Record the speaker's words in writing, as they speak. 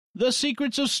The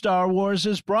Secrets of Star Wars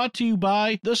is brought to you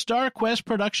by the Star Quest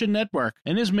Production Network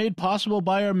and is made possible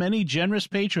by our many generous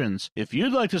patrons. If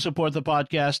you'd like to support the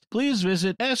podcast, please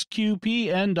visit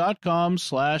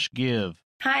sqpn.com/give.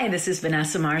 Hi, this is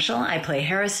Vanessa Marshall. I play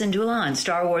Hera Syndulla on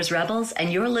Star Wars Rebels,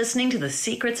 and you're listening to the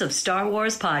Secrets of Star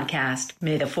Wars podcast.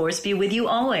 May the Force be with you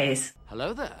always.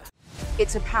 Hello there.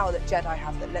 It's a power that Jedi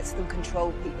have that lets them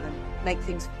control people and make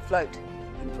things float.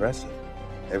 Impressive.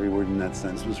 Every word in that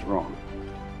sentence was wrong.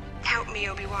 Help me,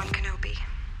 Obi-Wan Kenobi.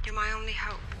 You're my only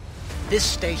hope. This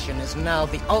station is now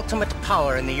the ultimate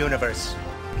power in the universe.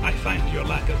 I find your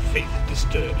lack of faith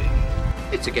disturbing.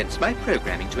 It's against my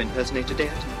programming to impersonate a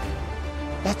deity.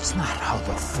 That's not how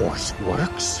the Force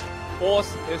works.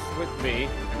 Force is with me,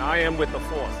 and I am with the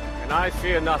Force, and I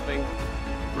fear nothing.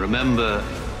 Remember,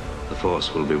 the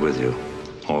Force will be with you,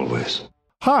 always.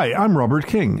 Hi, I'm Robert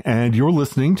King, and you're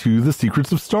listening to The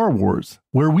Secrets of Star Wars,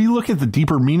 where we look at the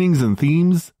deeper meanings and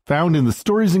themes found in the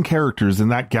stories and characters in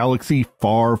that galaxy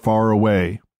far, far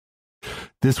away.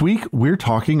 This week, we're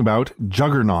talking about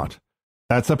Juggernaut.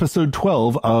 That's episode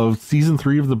 12 of season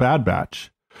 3 of The Bad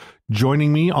Batch.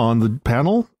 Joining me on the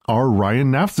panel are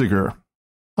Ryan Nafziger.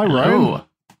 Hi, Ryan. Hello.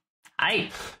 Hi.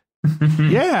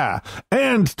 Yeah.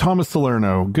 And Thomas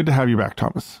Salerno. Good to have you back,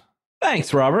 Thomas.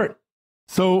 Thanks, Robert.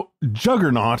 So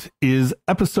Juggernaut is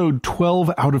episode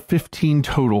 12 out of 15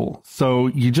 total. So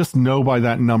you just know by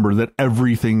that number that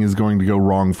everything is going to go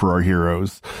wrong for our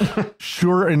heroes.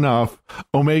 Sure enough,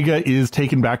 Omega is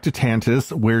taken back to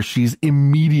Tantus, where she's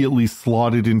immediately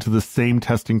slotted into the same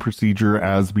testing procedure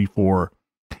as before.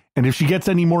 And if she gets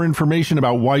any more information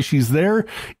about why she's there,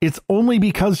 it's only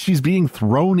because she's being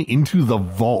thrown into the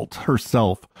vault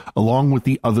herself, along with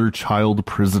the other child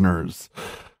prisoners.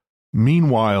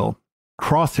 Meanwhile,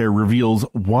 Crosshair reveals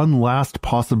one last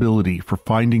possibility for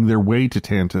finding their way to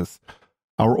Tantus.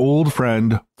 Our old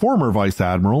friend, former Vice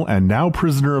Admiral, and now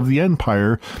prisoner of the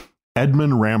Empire,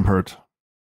 Edmund Rampart.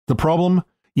 The problem?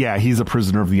 Yeah, he's a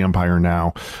prisoner of the Empire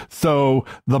now. So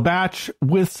the Batch,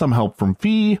 with some help from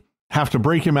Fee, have to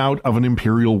break him out of an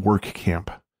Imperial work camp.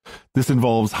 This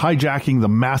involves hijacking the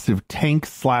massive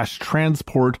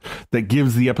tank/transport that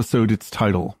gives the episode its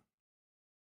title.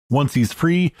 Once he's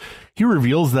free, he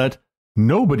reveals that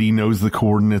nobody knows the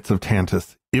coordinates of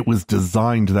Tantus. It was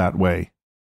designed that way.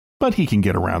 But he can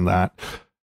get around that.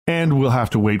 And we'll have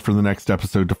to wait for the next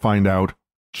episode to find out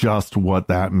just what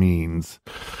that means.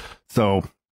 So,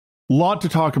 a lot to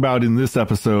talk about in this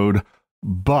episode.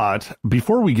 But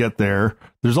before we get there,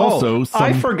 there's also some...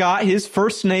 I forgot his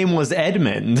first name was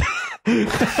Edmund.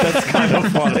 That's kind of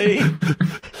funny.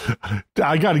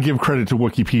 I got to give credit to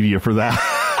Wikipedia for that.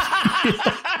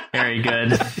 Very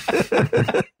good.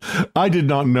 I did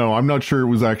not know. I'm not sure it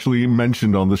was actually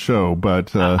mentioned on the show,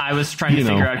 but... I was trying to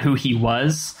figure out who he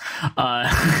was.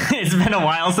 It's been a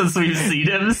while since we've seen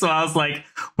him, so I was like,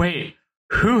 wait,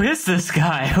 who is this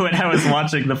guy? When I was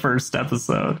watching the first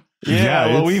episode. Yeah,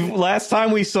 well, last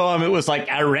time we saw him, it was like,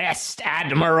 arrest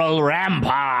Admiral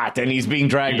Rampart, and he's being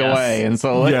dragged away. And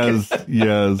so, like,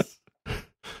 yes. It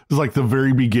was like the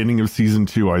very beginning of season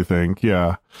 2, I think.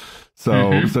 Yeah.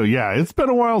 So yeah, it's been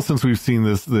a while since we've seen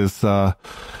this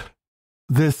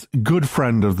good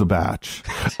friend of the Batch.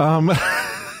 But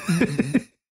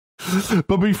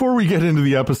before we get into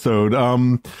the episode,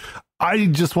 I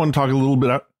just want to talk a little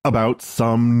bit about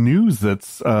some news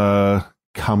that's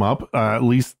come up, at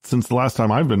least since the last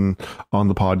time I've been on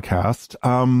the podcast.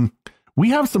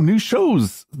 We have some new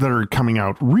shows that are coming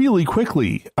out really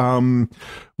quickly.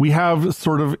 We have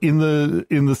sort of in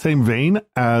the same vein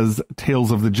as Tales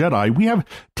of the Jedi, we have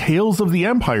Tales of the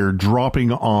Empire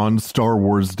dropping on Star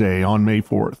Wars Day on May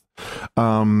 4th.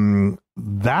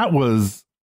 That was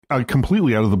a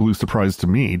completely out of the blue surprise to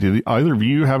me. Did either of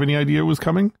you have any idea it was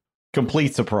coming?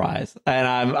 Complete surprise.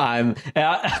 And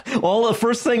well, the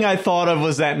first thing I thought of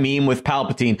was that meme with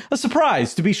Palpatine. A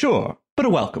surprise, to be sure, but a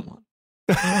welcome one.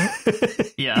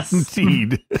 Yes.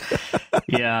 Indeed.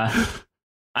 Yeah.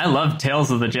 I love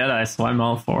Tales of the Jedi, so I'm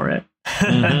all for it.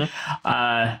 Mm-hmm.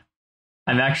 I'm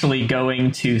actually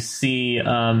going to see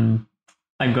the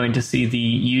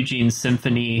Eugene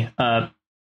Symphony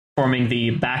forming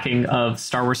the backing of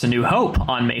Star Wars A New Hope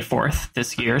on May 4th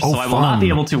this year. So I will not be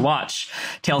able to watch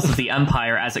Tales of the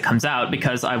Empire as it comes out,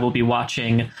 because I will be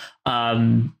watching A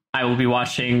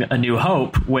New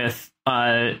Hope with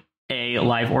a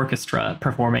live orchestra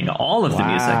performing all of the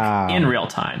music in real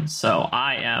time. So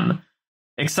I am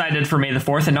excited for May the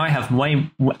 4th, and now I have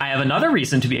another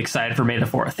reason to be excited for May the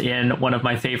 4th in one of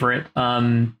my favorite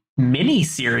mini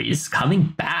series coming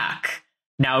back.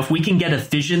 Now, if we can get a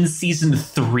Vision season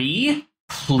 3,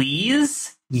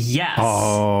 please, Yes.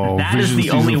 Oh, that is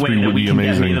the only way that we can get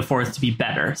amazing. May the 4th to be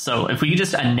better. So if we could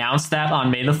just announce that on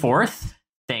May the 4th,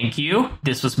 thank you.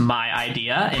 This was my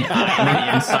idea, and I am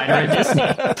the insider at Disney.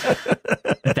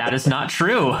 That is not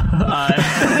true.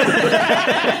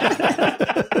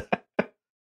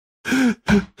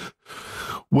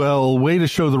 Well, way to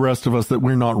show the rest of us that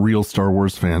we're not real Star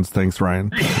Wars fans. Thanks,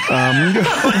 Ryan.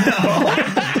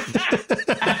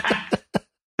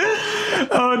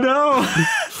 Oh no.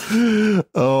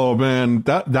 Oh man,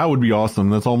 that would be awesome.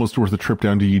 That's almost worth a trip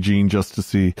down to Eugene just to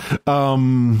see.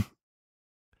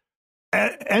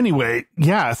 Anyway,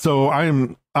 yeah, so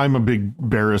I'm a big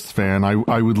Barriss fan.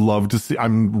 I would love to see.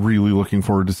 I'm really looking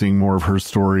forward to seeing more of her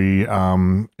story.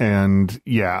 And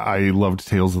yeah, I loved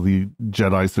Tales of the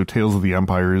Jedi, so Tales of the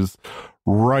Empire is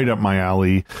right up my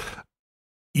alley.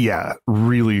 Yeah,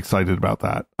 really excited about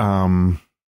that.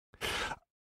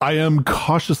 I am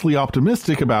cautiously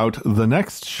optimistic about the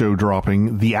next show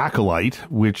dropping, The Acolyte,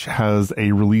 which has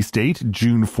a release date,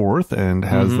 June 4th, and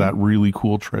has that really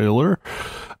cool trailer.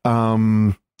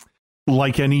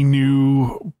 Like any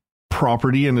new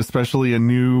property, and especially a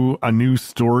new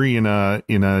story in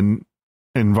an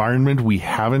environment we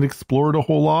haven't explored a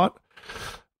whole lot,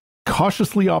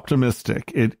 cautiously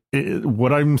optimistic. It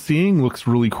what I'm seeing looks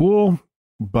really cool,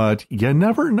 but you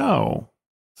never know.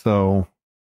 So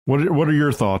what are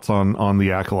your thoughts on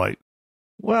The Acolyte?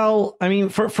 Well, I mean,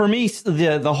 for me,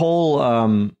 the whole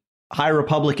High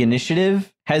Republic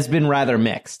initiative has been rather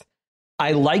mixed.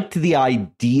 I liked the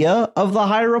idea of the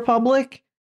High Republic.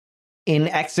 In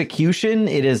execution,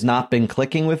 it has not been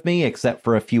clicking with me, except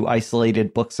for a few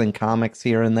isolated books and comics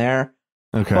here and there.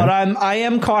 Okay, but I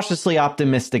am cautiously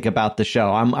optimistic about the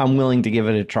show. I'm willing to give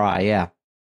it a try. Yeah.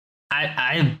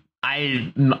 I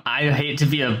hate to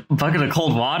be a bucket of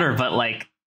cold water, but like,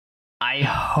 I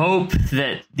hope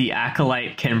that The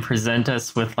Acolyte can present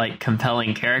us with like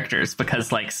compelling characters,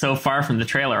 because like so far from the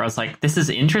trailer, I was like, this is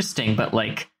interesting, but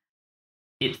like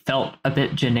it felt a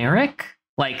bit generic.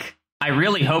 Like, I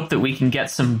really hope that we can get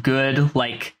some good,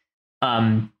 like,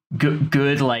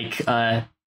 good, like,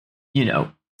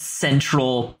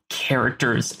 central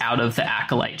characters out of the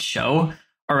Acolyte show,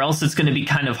 or else it's going to be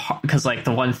kind of hard, because like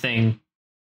the one thing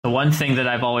that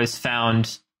I've always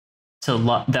found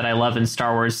that I love in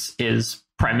Star Wars is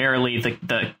primarily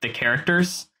the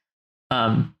characters.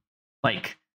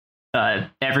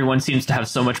 Everyone seems to have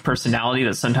so much personality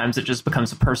that sometimes it just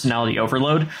becomes a personality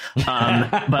overload.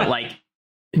 But like,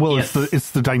 well,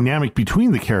 it's the dynamic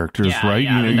between the characters, right?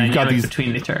 Yeah, you've got these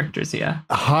between the characters,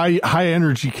 high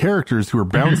energy characters who are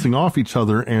bouncing off each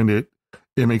other, and it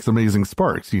makes amazing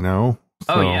sparks, So.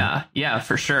 Oh yeah,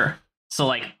 for sure. So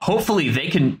like, hopefully they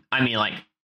can. I mean, like,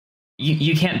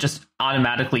 you can't just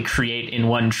automatically create in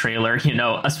one trailer,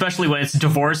 especially when it's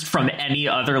divorced from any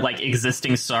other like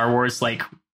existing Star Wars like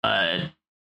I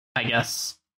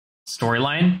guess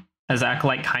storyline, as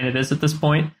Acolyte kind of is at this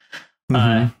point.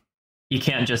 You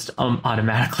can't just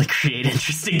automatically create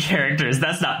interesting characters.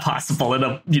 That's not possible in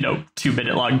a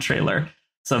 2-minute long trailer.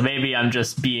 So maybe I'm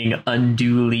just being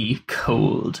unduly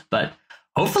cold, but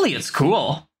hopefully it's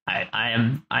cool. I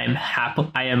am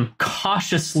happy. I am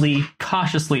cautiously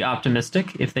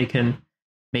optimistic if they can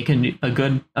make a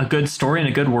good story and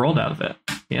a good world out of it.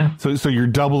 Yeah. So you're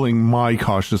doubling my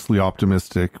cautiously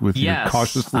optimistic with your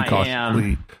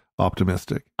cautiously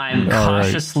optimistic. I'm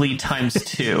cautiously times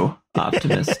 2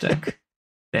 optimistic.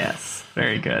 Yes,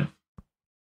 very good.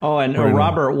 Oh, and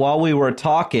Robert, while we were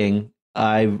talking,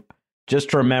 I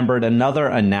just remembered another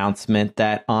announcement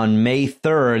that on May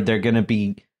 3rd they're going to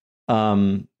be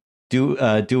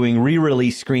doing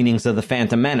re-release screenings of The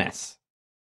Phantom Menace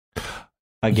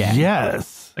again.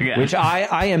 Yes. Which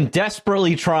I am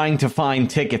desperately trying to find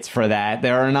tickets for that.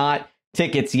 There are not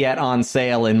tickets yet on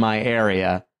sale in my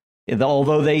area.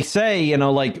 Although they say,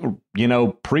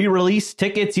 pre-release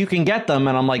tickets, you can get them.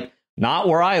 And I'm like, not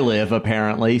where I live,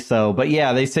 apparently. So, but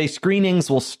yeah, they say screenings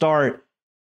will start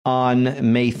on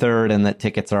May 3rd and that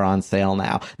tickets are on sale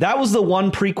now. That was the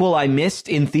one prequel I missed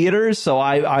in theaters, so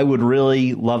I would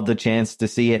really love the chance to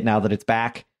see it now that it's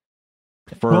back.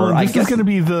 This is going to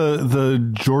be the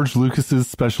George Lucas's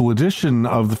special edition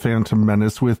of The Phantom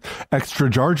Menace with extra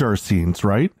Jar Jar scenes,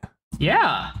 right?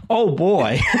 Yeah. Oh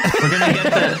boy. We're going to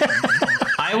get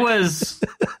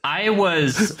I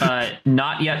was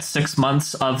not yet 6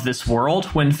 months of this world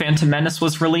when Phantom Menace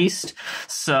was released,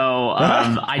 so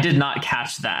I did not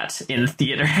catch that in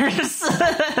theaters.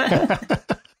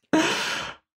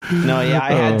 No, yeah,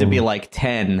 I had to be like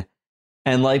 10,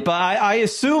 and but I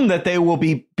assume that they will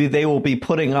be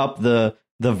putting up the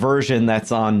version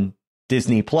that's on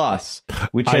Disney Plus,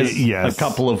 which has a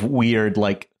couple of weird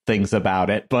things about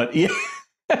it, but yeah.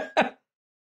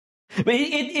 But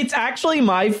it's actually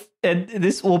and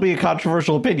this will be a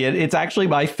controversial opinion, it's actually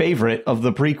my favorite of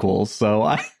the prequels. So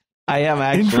I am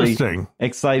actually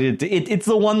excited. It's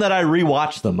the one that I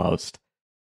rewatch the most.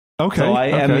 Okay. So I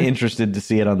am interested to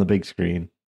see it on the big screen.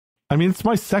 I mean, it's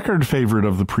my second favorite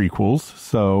of the prequels.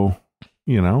 So,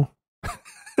 you know.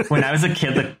 When I was a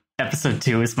kid, episode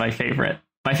 2 is my favorite.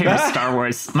 My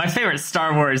favorite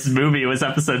Star Wars movie was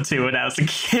episode 2 when I was a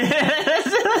kid.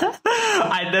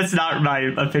 That's not my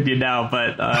opinion now,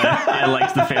 but I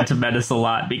liked The Phantom Menace a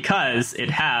lot because it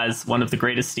has one of the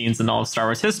greatest scenes in all of Star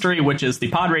Wars history, which is the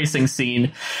pod racing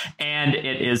scene, and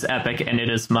it is epic, and it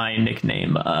is my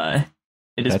nickname.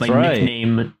 Nickname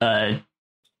defining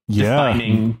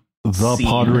the scene.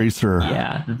 pod racer.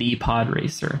 Yeah, the pod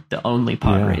racer, the only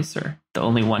pod racer, the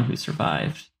only one who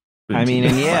survived. I mean,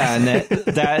 and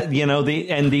that you know, the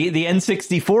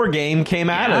N64 game came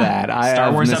out of that.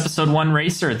 Star Wars Episode 1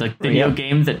 Racer, the video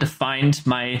game that defined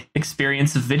my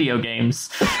experience of video games.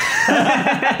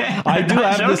 I do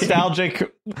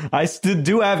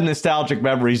have nostalgic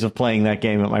memories of playing that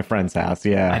game at my friend's house.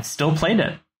 Yeah, I've still played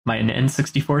it. My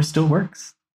N64 still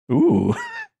works. Ooh.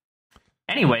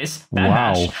 Anyways, Bad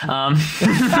Batch.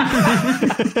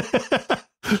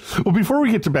 Well, before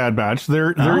we get to Bad Batch,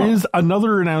 there is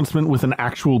another announcement with an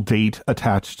actual date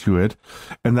attached to it,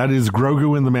 and that is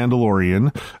Grogu and the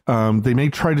Mandalorian. They may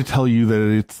try to tell you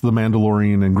that it's the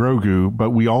Mandalorian and Grogu,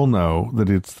 but we all know that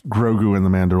it's Grogu and the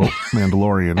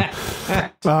Mandalorian.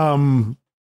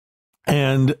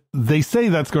 And they say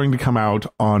that's going to come out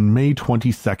on May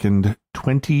 22nd,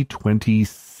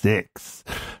 2026.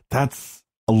 That's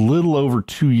a little over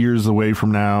 2 years away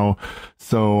from now,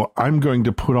 so I'm going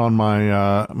to put on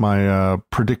my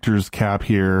predictor's cap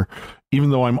here, even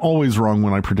though I'm always wrong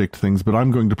when I predict things, but I'm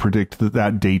going to predict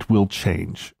that date will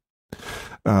change.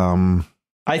 I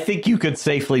think you could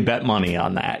safely bet money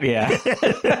on that. Yeah.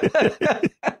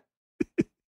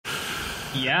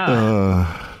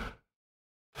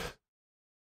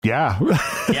 Yeah.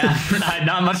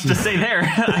 Not much to say there.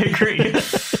 I agree.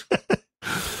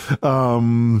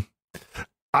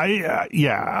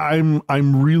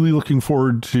 I'm really looking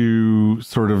forward to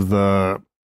sort of the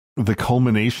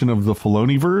culmination of the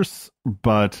Filoni-verse,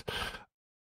 but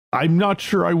I'm not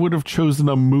sure I would have chosen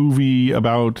a movie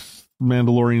about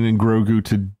Mandalorian and Grogu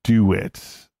to do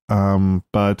it.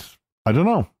 But I don't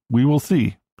know. We will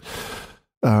see.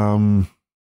 Do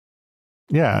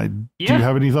you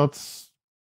have any thoughts?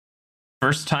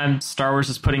 First time Star Wars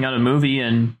is putting out a movie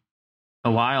in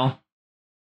a while.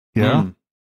 Yeah.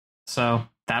 So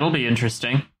that'll be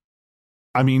interesting.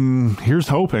 I mean, here's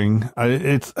hoping. I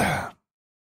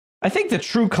think the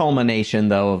true culmination,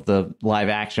 though, of the live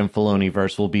action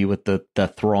Filoni-verse will be with the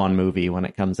Thrawn movie when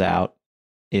it comes out,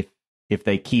 if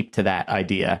they keep to that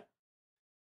idea.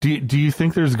 Do you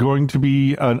think there's going to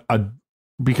be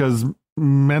because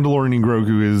Mandalorian and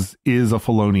Grogu is a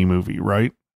Filoni movie,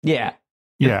 right? Yeah.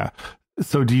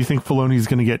 So do you think Filoni's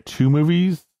going to get 2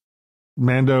 movies,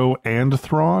 Mando and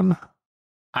Thrawn?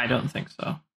 I don't think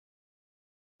so.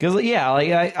 Because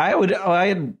I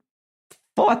had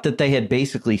thought that they had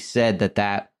basically said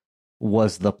that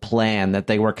was the plan, that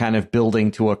they were kind of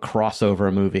building to a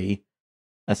crossover movie,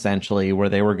 essentially, where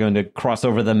they were going to cross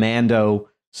over the Mando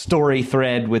story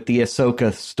thread with the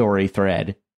Ahsoka story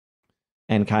thread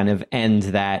and kind of end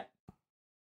that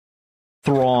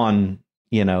Thrawn,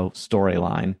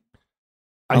 storyline.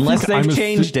 Unless they've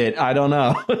changed it, I don't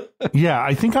know. Yeah,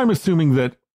 I think I'm assuming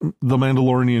that The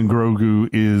Mandalorian Grogu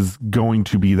is going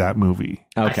to be that movie.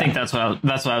 Okay. I think that's what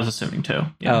I was assuming too.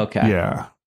 Yeah. Okay. Yeah.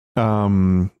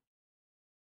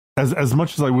 As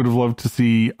much as I would have loved to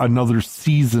see another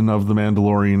season of The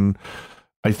Mandalorian,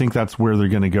 I think that's where they're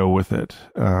going to go with it.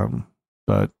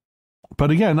 But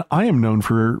again, I am known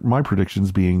for my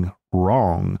predictions being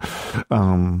wrong.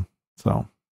 So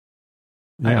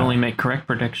yeah. I only make correct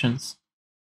predictions.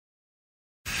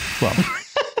 Well,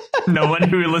 no one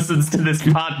who listens to this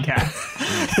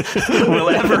podcast will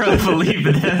ever believe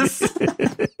this.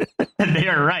 And they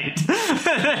are right.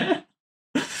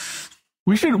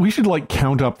 We should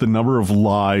count up the number of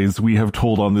lies we have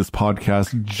told on this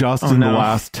podcast just in the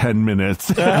last 10 minutes.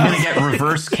 I'm going to get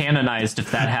reverse canonized if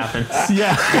that happens.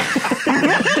 Yeah.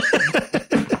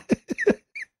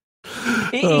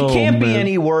 It can't be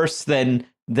any worse than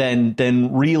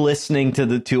re-listening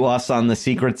to us on the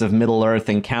Secrets of Middle-earth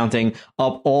and counting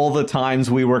up all the times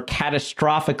we were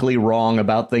catastrophically wrong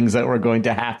about things that were going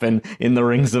to happen in the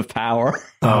Rings of Power.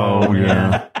 Oh,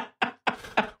 yeah.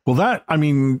 Well,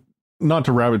 not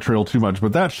to rabbit trail too much,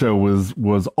 but that show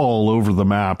was all over the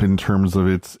map in terms of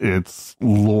its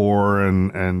lore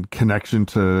and connection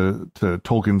to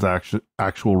Tolkien's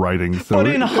actual writing. So but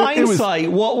in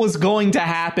hindsight, what was going to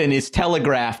happen is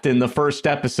telegraphed in the first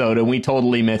episode, and we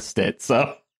totally missed it.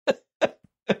 So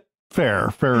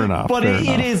fair enough. But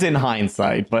it is in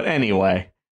hindsight. But anyway.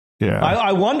 Yeah,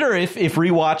 I wonder if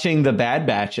rewatching The Bad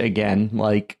Batch again,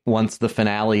 like once the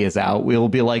finale is out, we'll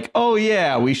be like, oh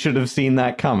yeah, we should have seen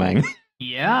that coming.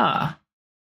 Yeah,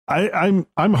 I'm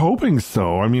hoping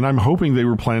so. I mean, I'm hoping they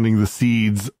were planting the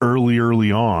seeds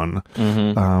early on.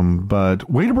 Mm-hmm. But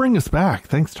way to bring us back.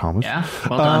 Thanks, Thomas. Yeah,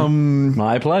 well done.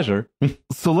 My pleasure.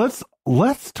 So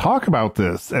let's talk about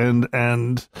this and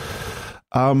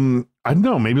I don't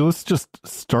know. Maybe let's just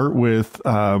start with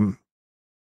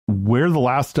where the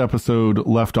last episode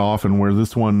left off and where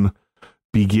this one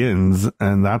begins,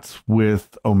 and that's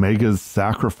with Omega's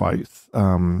sacrifice.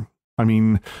 I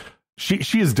mean,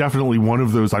 she is definitely one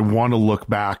of those I want to look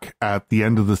back at the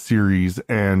end of the series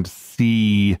and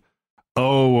see,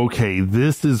 oh, okay,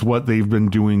 this is what they've been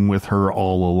doing with her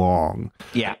all along.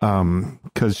 Yeah.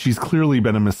 Because she's clearly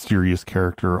been a mysterious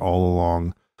character all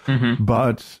along. Mm-hmm.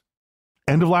 But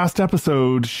end of last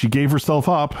episode, she gave herself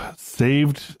up,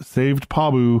 saved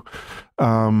Pabu,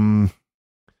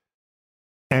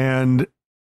 and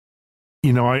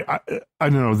you know, I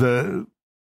don't know,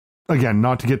 again,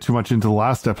 not to get too much into the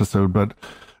last episode, but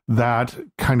that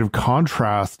kind of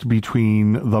contrast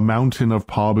between the mountain of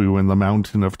Pabu and the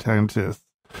mountain of Tantis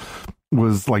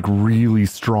was like really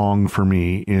strong for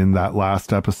me in that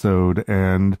last episode,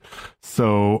 and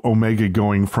so Omega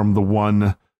going from the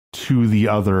one to the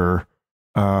other.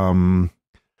 And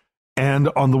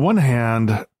on the one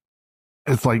hand,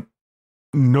 it's like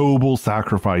noble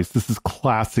sacrifice. This is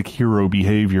classic hero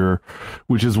behavior,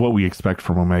 which is what we expect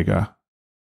from Omega.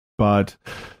 But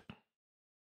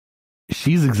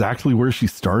she's exactly where she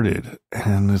started,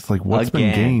 and it's like, what's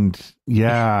been gained?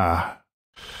 Yeah.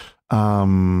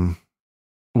 What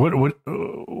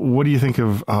do you think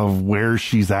of where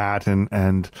she's at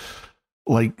and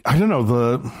like, I don't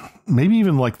know, maybe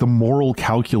even like the moral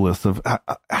calculus of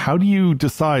how do you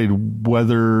decide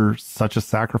whether such a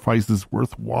sacrifice is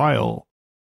worthwhile?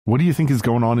 What do you think is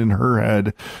going on in her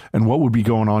head, and what would be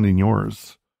going on in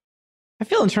yours? I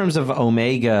feel in terms of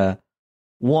Omega,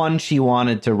 one, she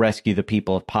wanted to rescue the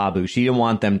people of Pabu. She didn't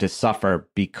want them to suffer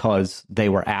because they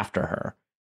were after her.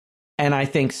 And I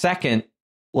think second,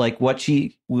 like what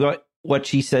she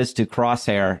says to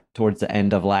Crosshair towards the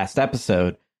end of last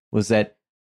episode was that,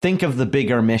 think of the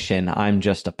bigger mission. I'm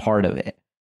just a part of it.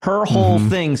 Her whole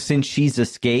thing since she's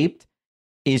escaped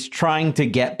is trying to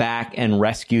get back and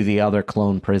rescue the other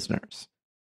clone prisoners.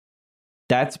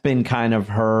 That's been kind of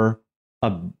her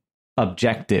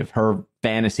objective, her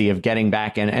fantasy of getting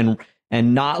back and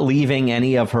not leaving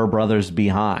any of her brothers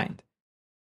behind.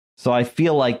 So I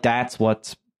feel like that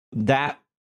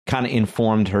kind of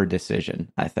informed her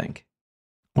decision, I think.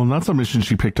 Well, and that's a mission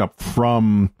she picked up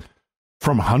from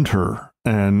Hunter,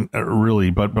 and really,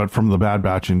 but from the Bad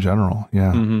Batch in general.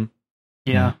 Yeah. Mm-hmm.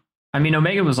 Yeah. I mean,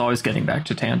 Omega was always getting back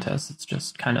to Tantis. It's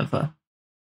just kind of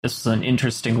this was an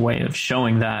interesting way of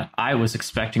showing that. I was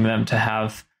expecting them to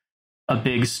have a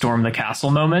big storm the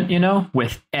castle moment, you know,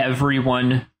 with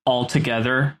everyone all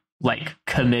together, like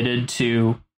committed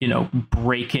to, you know,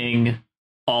 breaking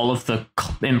all of the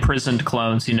imprisoned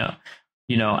clones, you know,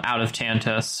 out of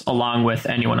Tantis, along with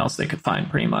anyone else they could find,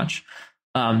 pretty much.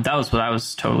 That was what I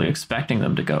was totally expecting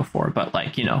them to go for. But,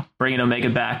 like, you know, bringing Omega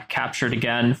back, captured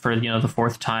again for, you know, the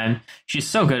fourth time. She's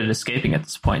so good at escaping at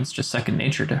this point. It's just second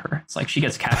nature to her. It's like she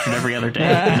gets captured every other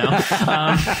day, you know?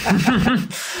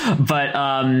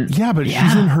 But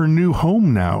she's in her new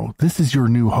home now. This is your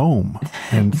new home.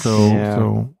 And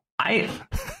so I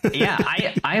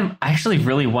actually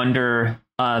really wonder.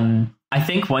 I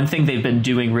think one thing they've been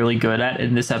doing really good at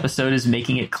in this episode is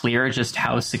making it clear just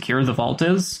how secure the vault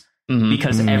is.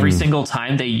 Because every single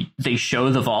time they show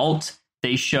the vault,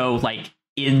 they show, like,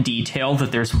 in detail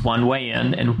that there's one way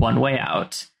in and one way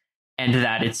out, and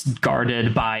that it's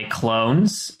guarded by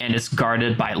clones and it's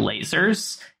guarded by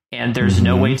lasers, and there's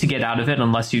no way to get out of it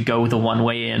unless you go the one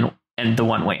way in and the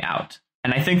one way out.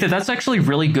 And I think that that's actually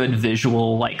really good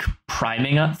visual, like,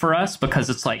 priming up for us, because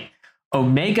it's like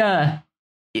Omega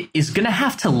is going to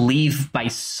have to leave by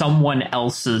someone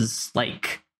else's,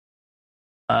 like,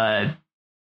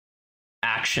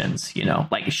 actions, you know,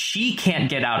 like, she can't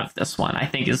get out of this one, I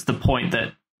think, is the point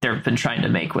that they've been trying to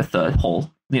make with the whole,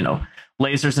 you know,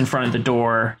 lasers in front of the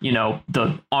door, you know,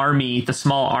 the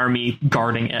small army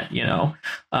guarding it, you know.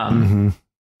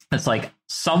 It's like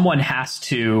someone has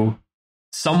to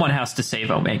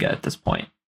save Omega at this point.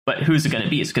 But who's it going to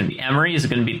be? Is it going to be Emerie? Is it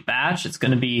going to be Batch? It's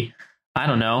going to be, I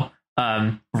don't know,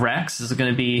 Rex? Is it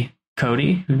going to be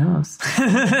Cody? Who knows?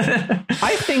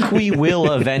 I think we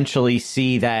will eventually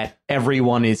see that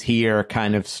everyone is here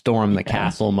kind of storm the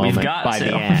castle moment by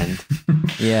the end.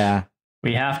 Yeah.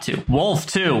 We have to. Wolf,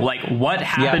 too. Like, what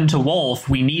happened to Wolf?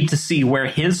 We need to see where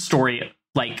his story,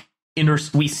 like,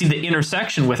 we see the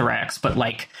intersection with Rex, but,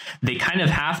 like, they kind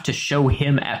of have to show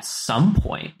him at some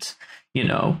point, you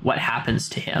know, what happens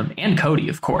to him. And Cody,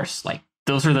 of course. Like,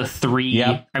 those are the three.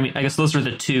 I mean, I guess those are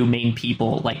the two main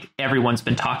people, like, everyone's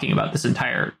been talking about this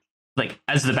entire, like,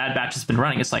 as the Bad Batch has been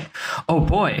running. It's like, oh,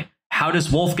 boy. How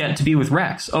does Wolf get to be with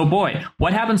Rex? Oh, boy.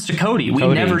 What happens to Cody? We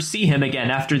never see him again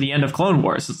after the end of Clone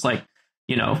Wars. It's like,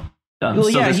 you know, so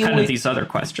there's kind of these other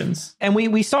questions. And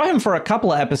we saw him for a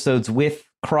couple of episodes with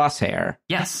Crosshair.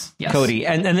 Yes. Cody.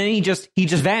 And then he just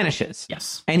vanishes.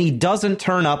 Yes. And he doesn't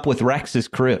turn up with Rex's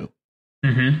crew.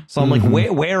 Mm-hmm. So I'm like,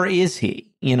 where is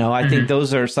he? You know, I think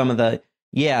those are some of the,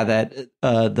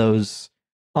 those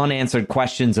unanswered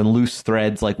questions and loose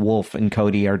threads like Wolf and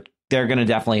Cody they're going to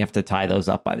definitely have to tie those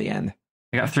up by the end.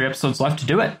 I got 3 episodes left to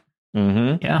do it.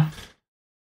 Mm-hmm. Yeah.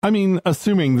 I mean,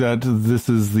 assuming that this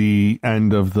is the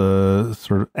end of the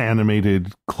sort of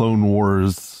animated Clone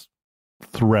Wars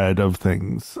thread of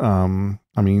things. I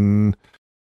mean,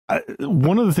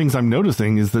 one of the things I'm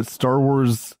noticing is that Star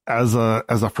Wars as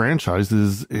a franchise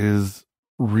is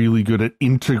really good at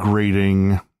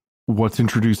integrating what's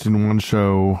introduced in one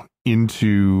show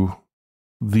into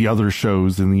the other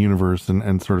shows in the universe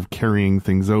and sort of carrying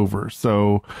things over.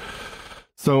 So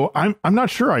I'm not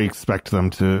sure I expect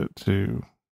them to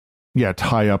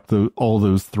tie up all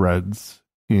those threads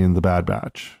in the Bad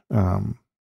Batch. You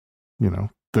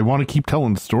know, they want to keep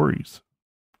telling stories.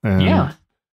 And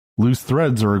loose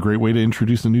threads are a great way to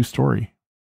introduce a new story.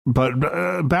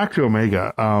 But back to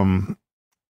Omega.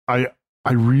 I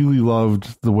really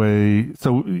loved the way.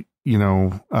 So, you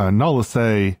know, Nala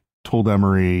Se told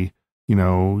Emerie, you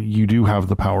know, you do have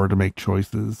the power to make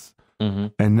choices. Mm-hmm.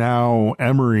 And now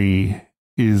Emerie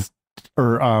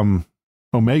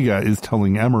Omega is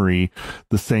telling Emerie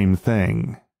the same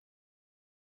thing.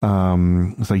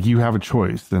 It's like, you have a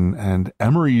choice, and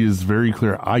Emerie is very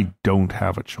clear. I don't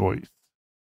have a choice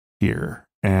here.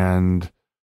 And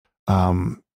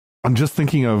I'm just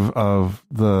thinking of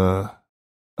the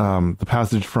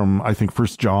passage from, I think, 1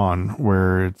 John,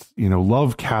 where it's, you know,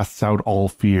 love casts out all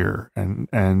fear,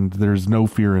 and there's no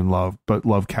fear in love, but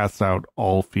love casts out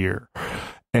all fear.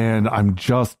 And I'm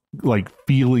just like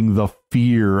feeling the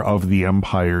fear of the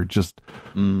Empire just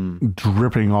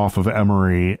dripping off of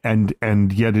Emerie,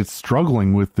 and yet it's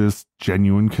struggling with this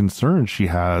genuine concern she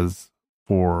has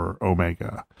for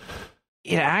Omega.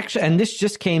 It actually, and this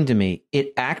just came to me,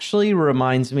 it actually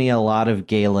reminds me a lot of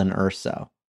Galen Erso.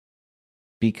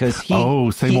 Because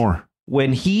more.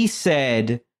 When he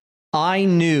said, I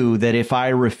knew that if I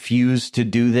refused to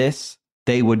do this,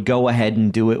 they would go ahead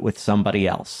and do it with somebody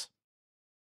else.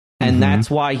 And that's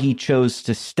why he chose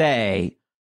to stay,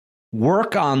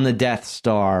 work on the Death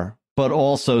Star, but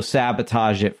also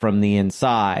sabotage it from the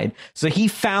inside. So he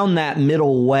found that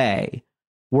middle way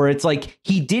where it's like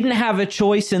he didn't have a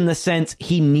choice in the sense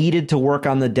he needed to work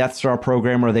on the Death Star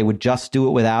program or they would just do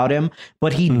it without him.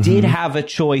 But he did have a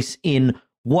choice in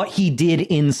what he did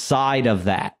inside of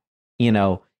that. You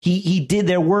know, he did.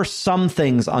 There were some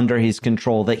things under his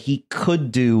control that he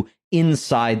could do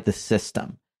inside the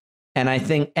system. And I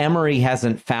think Emerie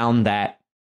hasn't found that.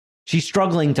 She's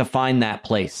struggling to find that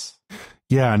place.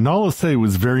 Yeah, Nala Se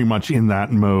was very much in that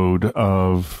mode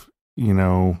of, you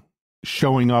know,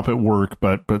 showing up at work,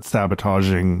 but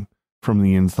sabotaging from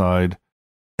the inside.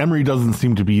 Emerie doesn't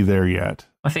seem to be there yet.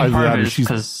 I think part of it is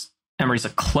because Emerie's a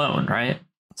clone, right?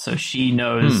 So she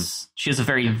knows, she has a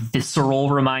very visceral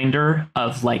reminder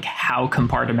of like how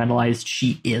compartmentalized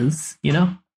she is, you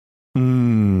know?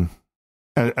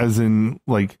 As in,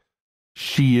 like,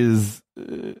 she is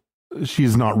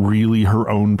not really her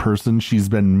own person. She's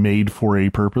been made for a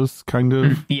purpose, kind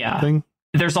of thing.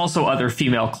 There's also other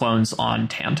female clones on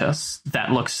Tantus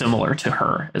that look similar to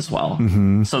her as well.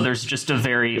 So there's just a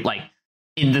very, like,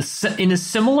 in a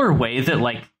similar way that,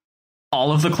 like,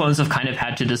 all of the clones have kind of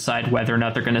had to decide whether or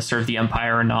not they're going to serve the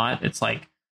Empire or not. It's like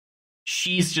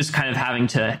she's just kind of having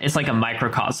to, it's like a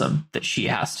microcosm that she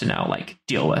has to now, like,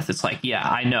 deal with. It's like, yeah,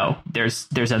 I know there's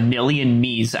a million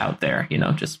me's out there, you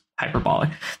know, just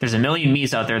hyperbolic. There's a million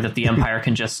me's out there that the Empire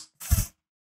can just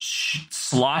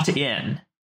slot in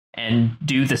and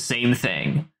do the same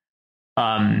thing.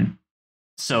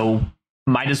 So it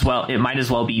might as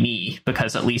well be me,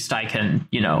 because at least I can,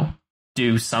 you know,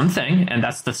 do something, and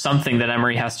that's the something that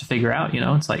Emerie has to figure out.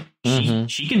 It's like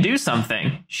she can do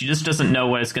something. She just doesn't know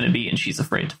what it's going to be, and she's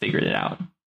afraid to figure it out.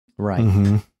 Right.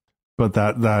 Mm-hmm. But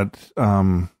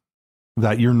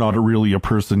that you're not really a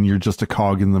person, you're just a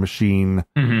cog in the machine.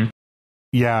 Mm-hmm.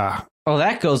 Yeah. Oh,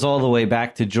 that goes all the way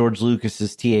back to George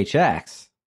Lucas's THX.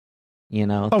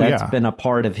 That's been a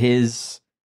part of his,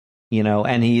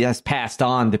 and he has passed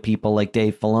on to people like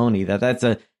Dave Filoni. That's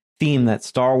a theme that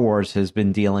Star Wars has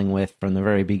been dealing with from the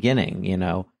very beginning,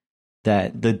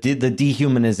 that the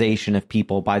dehumanization of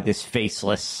people by this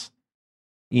faceless,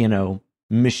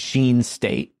 machine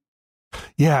state.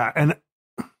 Yeah, and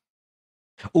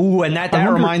that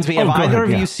reminds me. Have either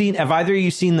of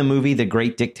you seen the movie The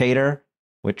Great Dictator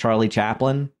with Charlie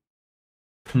Chaplin?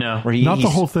 No, where not the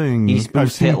whole thing.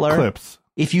 I've seen Hitler. Clips.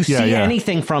 If you see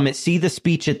anything from it, see the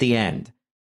speech at the end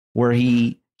where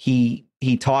he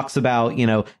talks about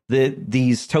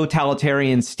these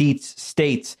totalitarian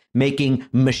states making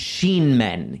machine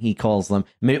men. He calls them,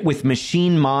 with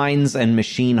machine minds and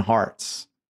machine hearts.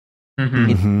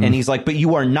 Mm-hmm. And he's like, but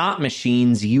you are not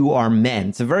machines, you are men.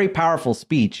 It's a very powerful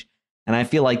speech, and I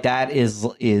feel like that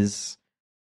is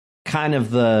kind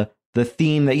of the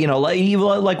theme that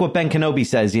like what Ben Kenobi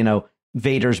says.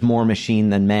 Vader's more machine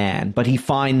than man, but he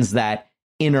finds that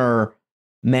inner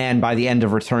man by the end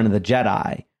of Return of the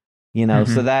Jedi.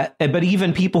 So that, but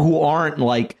even people who aren't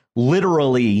like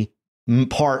literally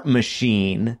part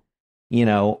machine,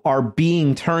 are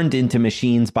being turned into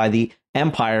machines by the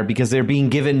Empire because they're being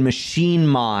given machine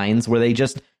minds where they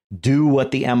just do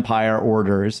what the Empire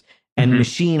orders, and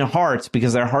machine hearts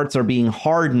because their hearts are being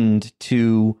hardened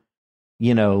to,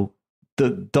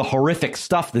 the horrific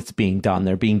stuff that's being done.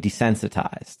 They're being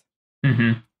desensitized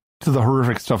to the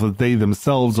horrific stuff that they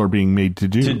themselves are being made to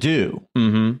do.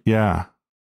 Mm-hmm. Yeah.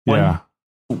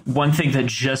 One thing that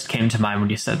just came to mind when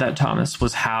you said that, Thomas,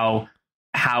 was how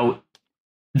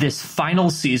this final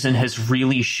season has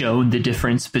really shown the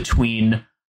difference between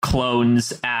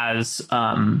clones as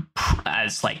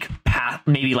like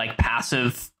maybe like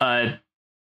passive I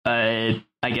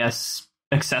guess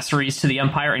accessories to the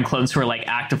Empire, and clones who are like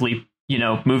actively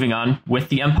moving on with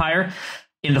the Empire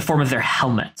in the form of their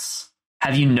helmets.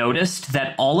 Have you noticed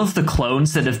that all of the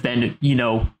clones that have been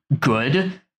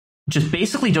good just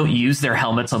basically don't use their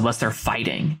helmets unless they're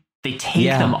fighting? They take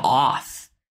them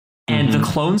off. And the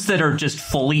clones that are just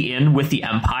fully in with the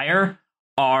Empire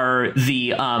are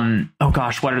the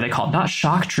what are they called? Not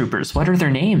shock troopers. What are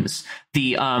their names?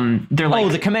 They're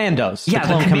like the commandos. Yeah,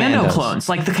 the commando clones.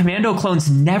 Like the commando clones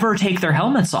never take their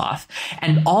helmets off.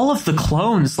 And all of the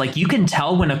clones, like you can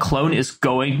tell when a clone is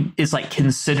like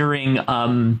considering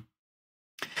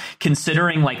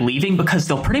like leaving, because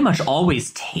they'll pretty much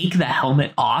always take the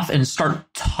helmet off and start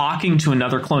talking to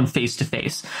another clone face to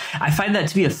face. I find that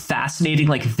to be a fascinating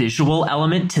like visual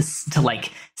element to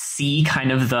like see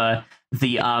kind of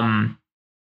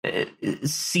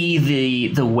see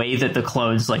the way that the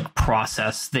clones like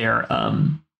process their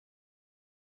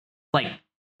like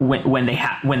when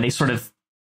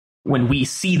we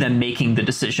see them making the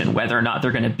decision whether or not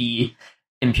they're going to be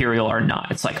Imperial or not.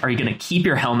 It's like, are you going to keep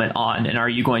your helmet on, and are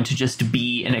you going to just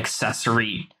be an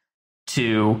accessory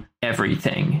to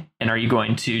everything, and are you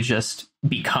going to just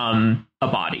become a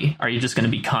body? Are you just going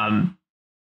to become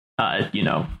a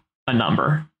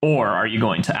number, or are you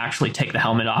going to actually take the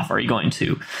helmet off? Are you going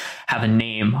to have a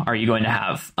name? Are you going to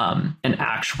have an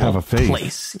actual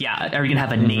place? Yeah. Are you going to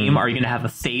have a name? Are you going to have a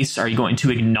face? Are you going to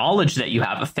acknowledge that you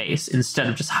have a face instead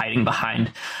of just hiding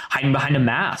behind a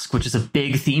mask, which is a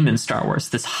big theme in Star Wars?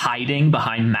 This hiding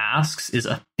behind masks is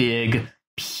a big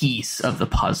piece of the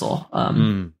puzzle.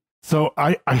 So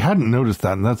I hadn't noticed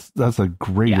that, and that's a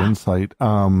great insight.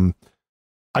 I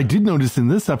did notice in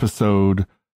this episode,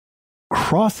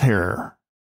 Crosshair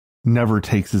never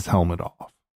takes his helmet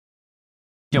off.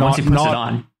 Yeah, once he puts it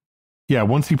on. Yeah,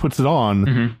 once he puts it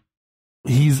on,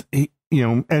 he's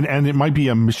and it might be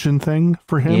a mission thing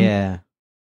for him. Yeah.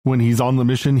 When he's on the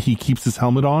mission, he keeps his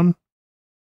helmet on.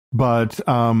 But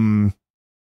Hunter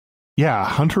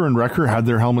and Wrecker had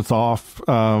their helmets off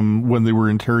when they were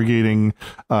interrogating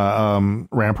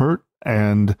Rampart,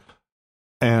 and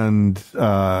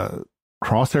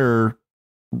Crosshair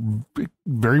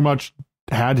very much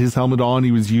had his helmet on.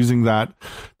 He was using that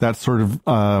sort of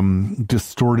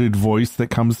distorted voice that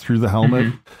comes through the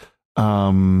helmet.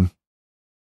 What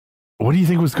do you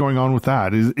think was going on with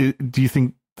that? Do you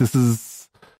think this is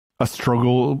a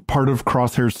struggle, part of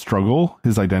Crosshair's struggle,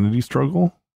 his identity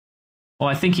struggle? Well,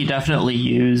 I think he definitely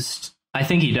used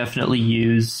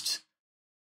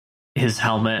his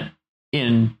helmet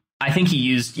in. I think he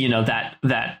used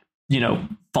that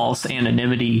false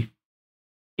anonymity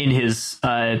in his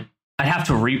I'd have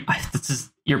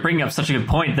to you're bringing up such a good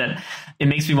point that it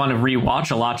makes me want to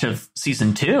rewatch a lot of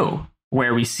season 2,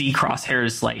 where we see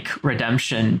Crosshair's like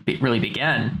redemption really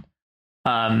begin.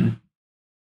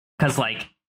 Because like,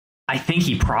 I think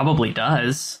he probably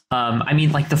does. I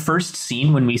mean, like the first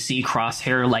scene when we see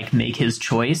Crosshair like make his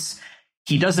choice,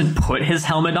 he doesn't put his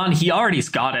helmet on. He already's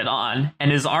got it on,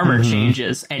 and his armor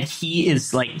changes, and he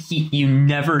is like you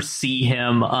never see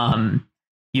him.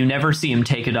 You never see him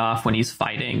take it off when he's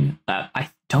fighting. I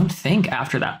don't think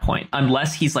after that point,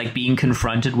 unless he's like being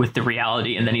confronted with the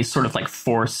reality, and then he's sort of like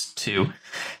forced to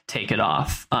take it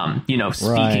off.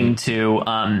 Speaking to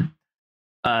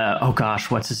oh gosh,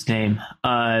 what's his name?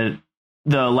 The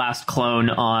last clone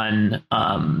on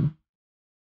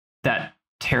that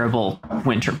terrible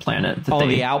winter planet that they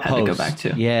the Outpost. had to go back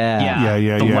to.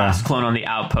 Yeah. The last clone on the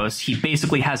Outpost. He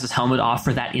basically has his helmet off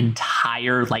for that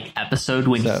entire like episode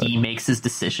when he makes his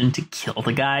decision to kill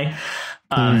the guy.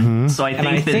 So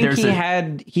I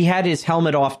think he had his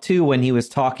helmet off too when he was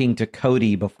talking to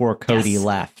Cody before Cody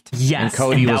left. Yes, and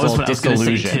Cody was all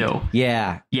disillusioned too.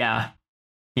 Yeah.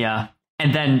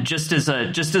 And then just as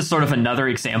sort of another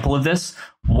example of this,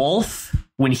 Wolf,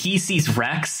 when he sees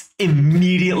Rex,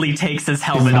 immediately takes his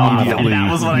helmet off. And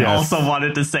that was what I also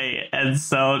wanted to say. And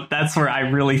so that's where I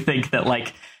really think that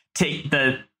like take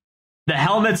the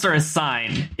helmets are a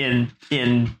sign in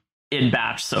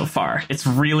Batch so far. It's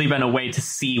really been a way to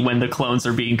see when the clones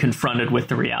are being confronted with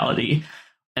the reality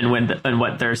and and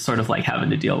what they're sort of like having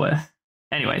to deal with.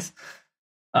 Anyways.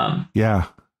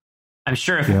 I'm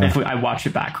sure if I watch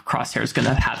it back, Crosshair's going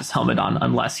to have his helmet on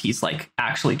unless he's like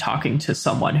actually talking to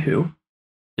someone who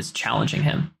is challenging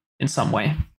him in some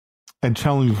way. And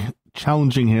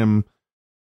challenging him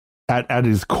at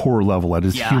his core level, at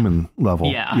his human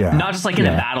level. Yeah. Not just like in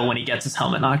a battle when he gets his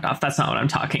helmet knocked off. That's not what I'm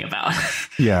talking about.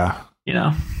 No,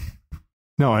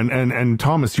 and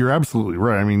Thomas, you're absolutely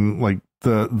right. I mean, like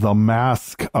the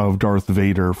mask of Darth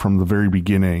Vader from the very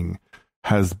beginning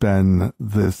has been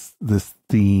this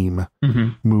theme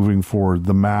moving forward.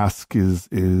 The mask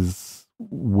is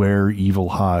where evil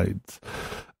hides.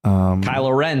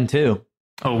 Kylo Ren too.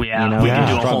 Oh yeah, we can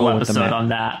do a whole episode on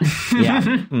that.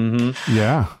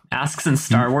 Yeah. Asks in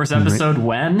Star Wars episode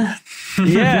when? We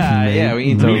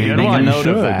need to make a note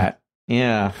of that.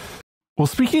 Yeah. Well,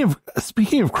 speaking of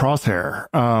Crosshair,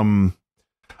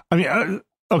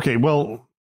 okay. Well,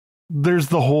 there's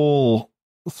the whole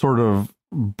sort of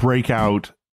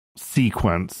breakout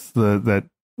sequence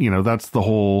that's the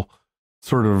whole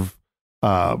sort of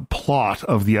plot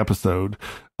of the episode,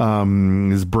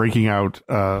 is breaking out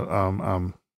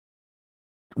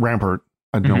Rampart.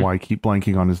 I don't know why I keep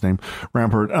blanking on his name.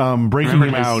 Rampart, breaking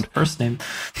him out. First name.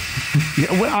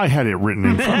 I had it written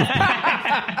in front of me.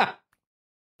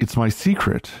 It's my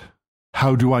secret.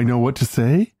 How do I know what to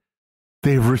say?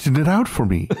 They've written it out for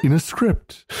me in a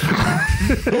script.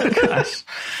 Gosh.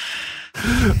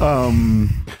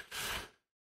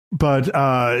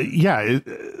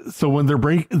 So when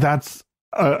they're that's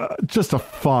just a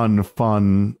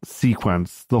fun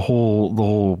sequence, the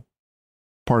whole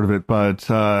part of it.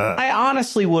 But I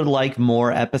honestly would like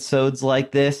more episodes like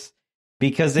this,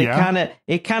 because it kind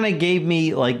of gave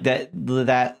me like that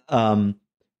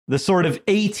the sort of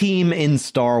A-team in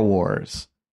Star Wars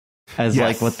as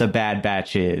like what the Bad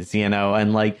Batch is,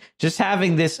 and like just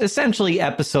having this essentially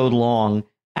episode long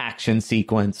action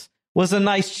sequence was a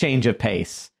nice change of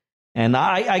pace. And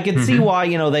I could see why,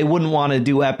 they wouldn't want to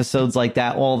do episodes like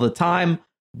that all the time,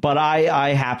 but I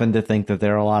happen to think that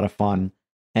they're a lot of fun.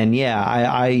 And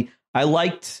I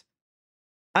liked,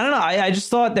 I don't know, I just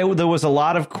thought there was a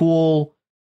lot of cool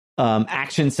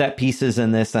action set pieces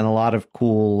in this, and a lot of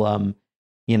cool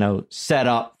set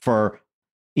up for,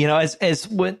 as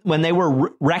when they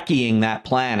were wrecking that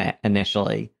planet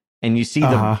initially, and you see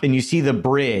the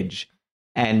bridge,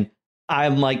 and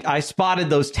I'm like, I spotted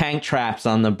those tank traps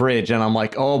on the bridge, and I'm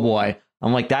like, oh boy,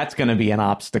 that's going to be an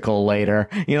obstacle later,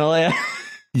 Yep.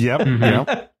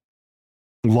 A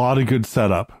lot of good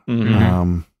setup.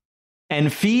 And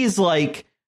Fee's like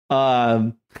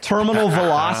terminal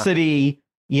velocity,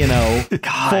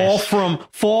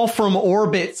 fall from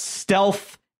orbit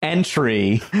stealth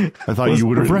entry. I thought you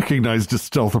would have recognized a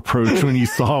stealth approach when you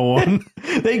saw one.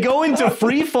 They go into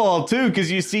free fall too,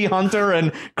 because you see Hunter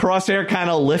and Crosshair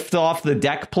kind of lift off the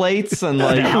deck plates, and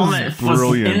like the helmet was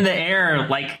in the air,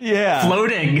 like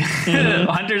floating.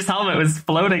 Hunter's helmet was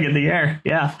floating in the air.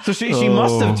 Yeah. So she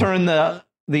must have turned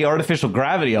the artificial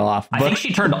gravity off. I think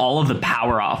she turned all of the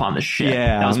power off on the ship.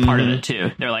 Yeah, that was part of it too.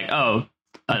 They're like, oh,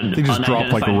 they just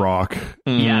dropped like a rock.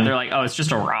 Yeah, they're like, oh, it's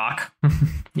just a rock.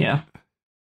 Yeah.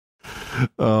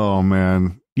 Oh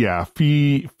man, Yeah,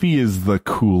 Fee is the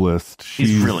coolest.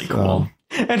 She's really cool.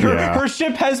 And her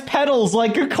ship has pedals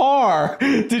like a car.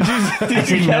 Did you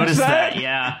catch notice that?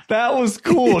 Yeah. That was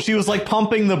cool. She was like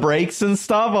pumping the brakes and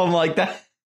stuff. I'm like, that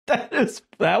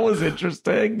was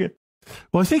interesting.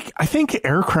 Well, I think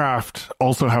aircraft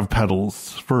also have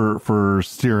pedals for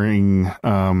steering.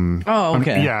 Oh,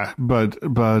 okay. Yeah, but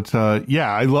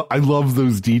yeah, I love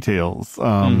those details.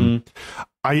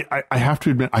 I have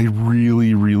to admit, I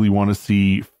really, really want to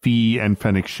see Fee and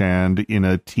Fennec Shand in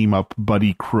a team up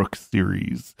Buddy Crook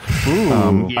series.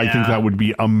 I think that would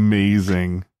be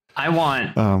amazing. I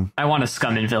want a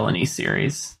Scum and Villainy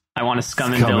series. I want a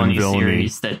Scum and Villainy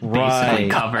series that basically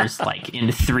covers like in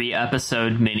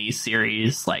 3-episode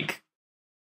mini-series, like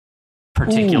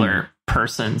particular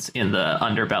persons in the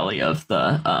underbelly of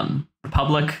the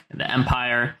Republic, the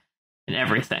Empire, and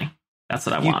everything. That's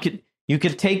what I want. You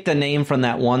could take the name from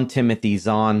that one Timothy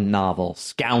Zahn novel,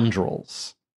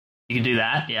 Scoundrels. You can do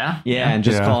that, yeah? Yeah, and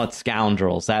just call it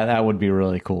Scoundrels. That would be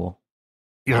really cool.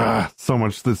 Yeah, so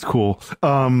much that's cool.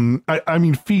 I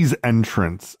mean, Fee's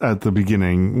entrance at the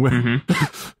beginning, where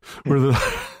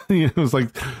the it was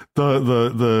like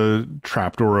the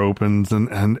trapdoor opens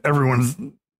and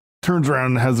everyone turns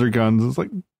around and has their guns. It's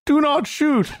like, do not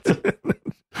shoot.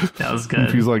 That was good.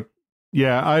 And Fee's like,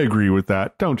 yeah, I agree with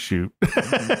that. Don't shoot.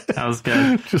 That was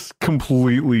good. Just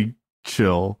completely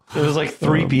chill. It was like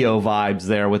 3PO vibes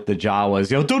there with the Jawas.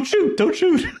 Don't shoot, don't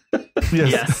shoot.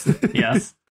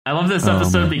 Yes. I love this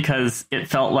episode because it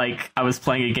felt like I was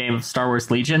playing a game of Star Wars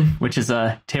Legion, which is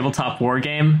a tabletop war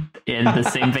game in the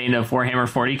same vein of Warhammer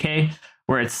 40k,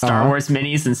 where it's Star Wars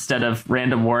minis instead of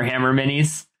random Warhammer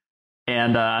minis.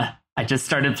 And I just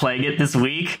started playing it this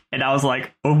week, and I was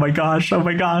like, oh my gosh,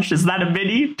 is that a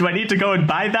mini? Do I need to go and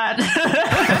buy that?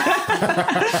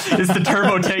 Is the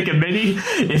turbo tank a mini?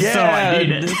 If so, I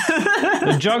need it.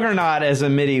 The Juggernaut as a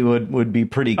mini would be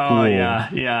pretty cool. Oh,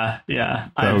 yeah.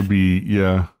 That would be,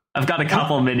 yeah. I've got a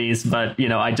couple minis, but,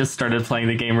 I just started playing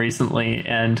the game recently,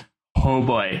 and oh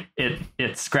boy,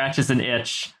 it scratches an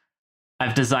itch.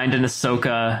 I've designed an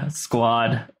Ahsoka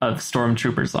squad of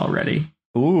stormtroopers already.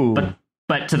 Ooh.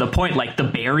 But to the point, like, the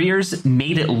barriers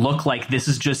made it look like this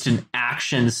is just an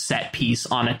action set piece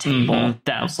on a table.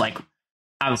 That I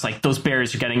was like, those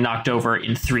barriers are getting knocked over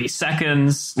in 3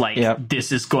 seconds. Like,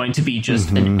 this is going to be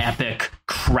just an epic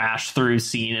crash through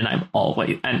scene, and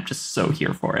I'm just so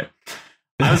here for it.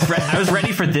 I was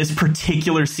ready for this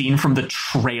particular scene from the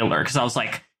trailer, because I was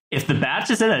like, if the batch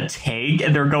is in a tank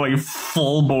and they're going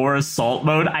full bore assault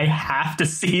mode, I have to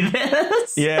see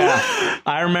this. Yeah,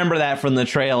 I remember that from the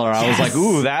trailer. I was like,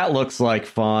 ooh, that looks like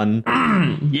fun.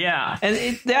 Yeah.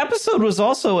 And the episode was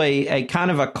also a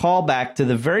kind of a callback to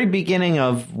the very beginning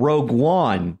of Rogue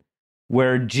One,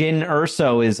 where Jyn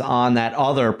Erso is on that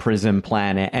other prison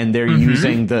planet, and they're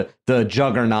using the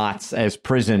Juggernauts as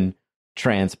prison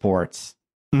transports.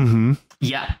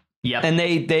 Yeah. Yep. And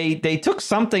they took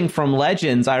something from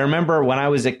Legends. I remember when I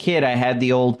was a kid, I had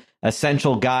the old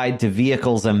Essential Guide to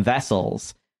Vehicles and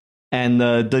Vessels, and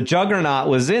the Juggernaut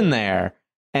was in there.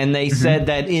 And they said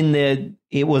that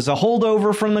it was a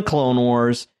holdover from the Clone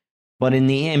Wars, but in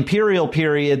the Imperial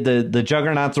period, the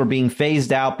Juggernauts were being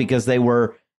phased out because they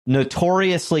were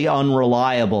notoriously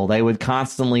unreliable. They would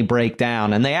constantly break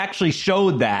down, and they actually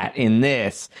showed that in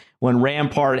this when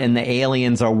Rampart and the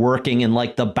aliens are working in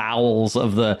like the bowels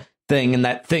of the thing, and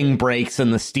that thing breaks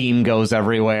and the steam goes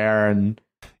everywhere. And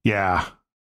yeah,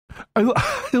 I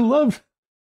love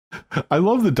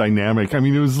the dynamic. I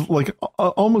mean, it was like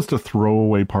almost a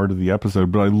throwaway part of the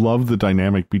episode, but I love the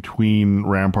dynamic between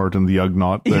Rampart and the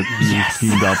Ugnaught that he's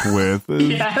teamed up with.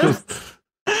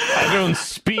 I don't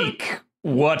speak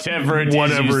whatever it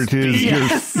is.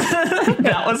 Yes.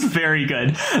 That was very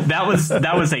good. That was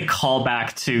a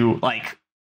callback to like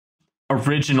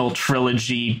original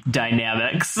trilogy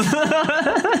dynamics. Yeah.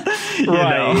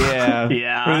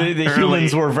 The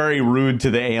humans were very rude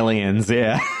to the aliens.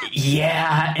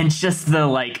 Yeah, and just the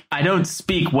like, I don't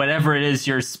speak whatever it is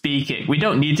you're speaking. We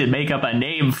don't need to make up a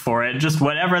name for it. Just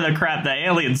whatever the crap the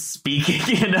aliens speaking,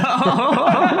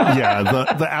 Yeah,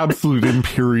 the absolute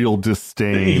imperial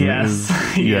disdain. Yes.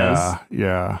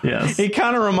 Yes. It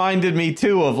kind of reminded me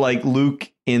too of like Luke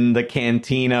in the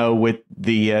cantina with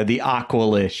the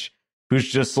Aqualish, who's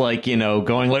just like,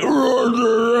 going like,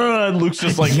 and Luke's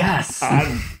just like, yes,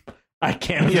 I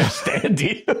can't understand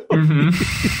you.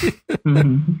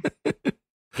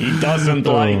 He doesn't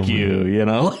like you,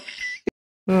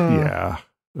 Yeah.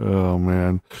 Oh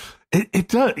man. It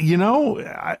does,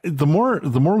 the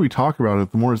more we talk about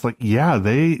it, the more it's like, yeah,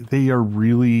 they are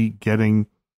really getting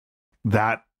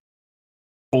that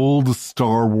old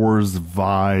Star Wars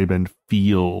vibe and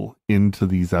feel into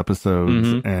these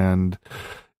episodes, and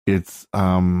it's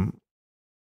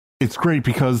great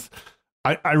because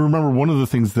I remember one of the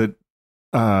things that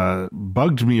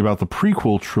bugged me about the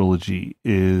prequel trilogy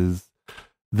is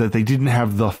that they didn't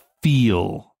have the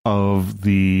feel of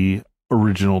the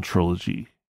original trilogy.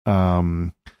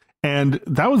 And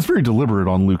that was very deliberate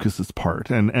on Lucas's part.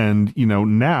 And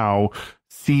now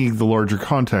seeing the larger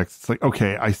context, it's like,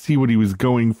 okay, I see what he was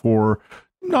going for.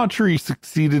 Not sure he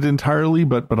succeeded entirely,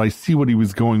 but I see what he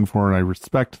was going for, and I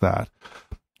respect that.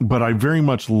 But I very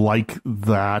much like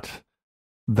that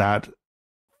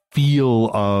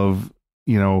feel of,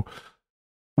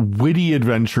 witty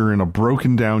adventure in a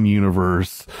broken down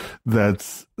universe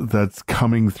that's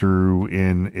coming through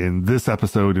in this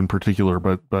episode in particular,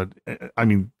 but I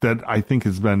mean, that I think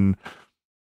has been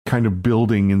kind of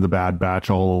building in the Bad Batch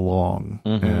all along.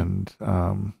 And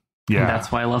and that's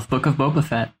why I love Book of Boba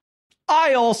Fett.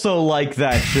 I also like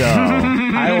that show.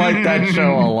 I like that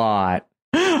show a lot.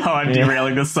 Oh, I'm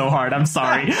derailing this so hard. I'm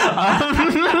sorry.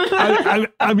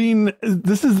 I mean,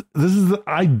 this is.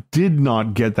 I did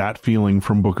not get that feeling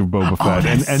from Book of Boba Fett.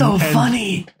 That's so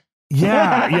funny.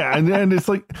 Yeah, and it's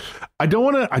like I don't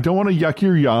want to yuck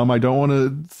your yum. I don't want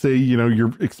to say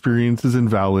your experience is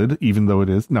invalid, even though it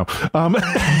is. No,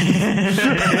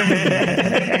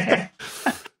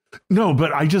 no,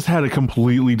 but I just had a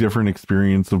completely different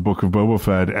experience of Book of Boba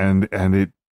Fett, and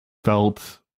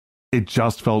it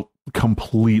just felt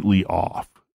completely off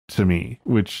to me,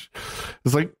 which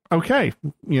is like, okay,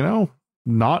 I am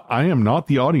not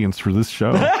the audience for this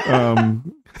show.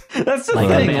 That's the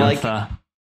thing.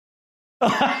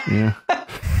 Yeah.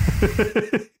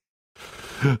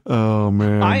 Oh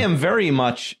man, I am very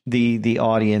much the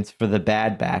audience for the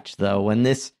Bad Batch, though. When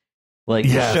this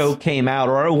the show came out,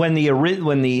 or when the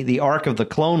arc of the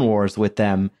Clone Wars with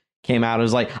them came out, it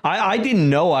was like I didn't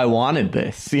know I wanted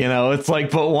this. It's like,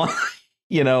 but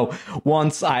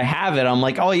once I have it, I'm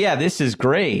like, oh yeah, this is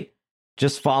great.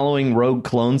 Just following rogue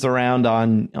clones around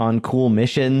on cool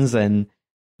missions, and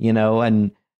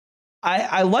and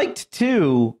I liked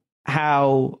too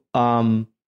how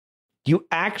you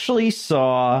actually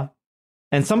saw,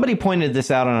 and somebody pointed this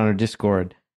out on our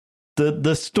Discord, the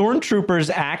stormtroopers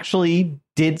actually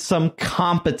did some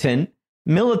competent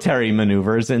military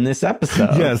maneuvers in this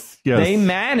episode. Yes. They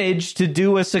managed to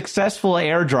do a successful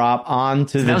airdrop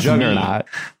onto the Juggernaut.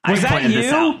 Was that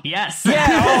you? Yes. Yeah.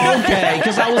 Oh, okay.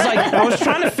 Because I was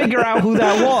trying to figure out who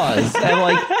that was,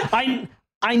 and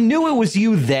I knew it was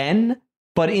you then,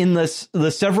 but in the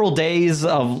several days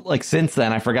of since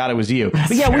then, I forgot it was you.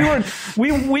 But yeah,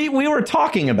 we were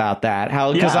talking about that.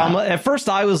 How because at first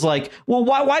I was like, well,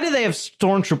 why do they have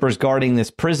stormtroopers guarding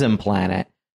this prison planet?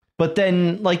 But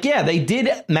then, they did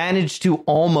manage to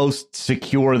almost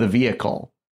secure the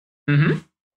vehicle. Mm-hmm.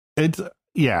 It's,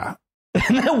 yeah.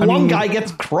 And then one guy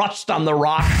gets crushed on the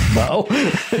rocks, though.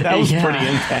 That was pretty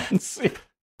intense.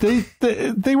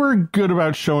 They were good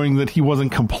about showing that he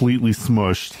wasn't completely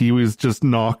smushed. He was just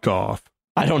knocked off.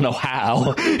 I don't know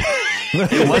how.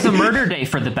 It was a murder day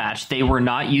for the Batch. They were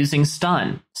not using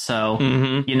stun. So,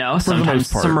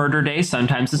 sometimes it's a murder day.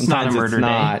 Sometimes it's not a murder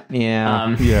day.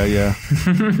 Yeah. Yeah.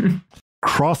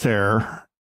 Crosshair,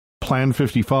 Plan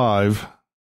 55.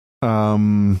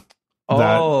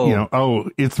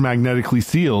 It's magnetically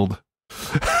sealed.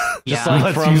 Just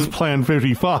let's use Plan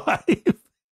 55.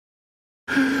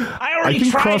 I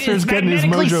think Crosshair's getting his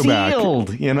mojo sealed,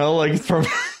 back. From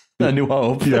A New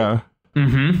Hope. Yeah.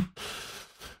 Mm-hmm.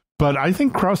 But I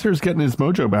think Crosshair's getting his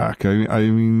mojo back. I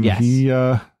mean,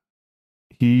 yes.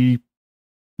 He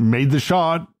made the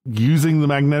shot using the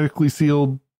magnetically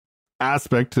sealed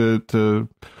aspect to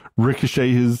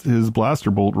ricochet his blaster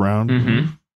bolt round.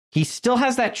 Mm-hmm. He still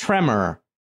has that tremor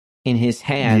in his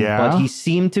hand, but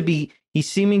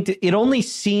it only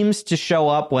seems to show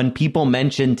up when people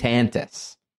mention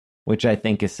Tantus, which I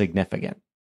think is significant.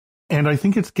 And I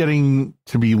think it's getting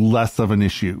to be less of an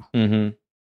issue. Mm-hmm.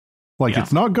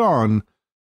 It's not gone,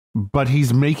 but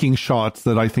he's making shots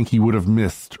that I think he would have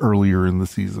missed earlier in the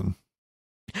season.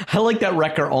 I like that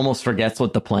Wrecker almost forgets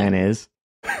what the plan is.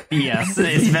 Yes,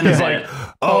 it's been a bit.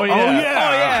 Oh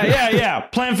yeah.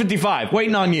 Plan 55,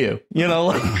 waiting on you.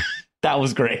 That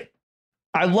was great.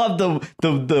 I love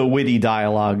the witty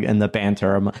dialogue and the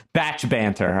banter, batch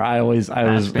banter. I was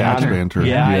batch banter.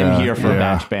 Yeah, I am here for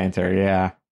batch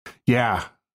banter. Yeah.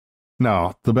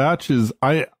 No, the batch is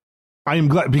I am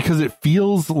glad because it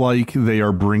feels like they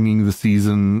are bringing the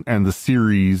season and the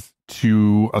series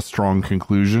to a strong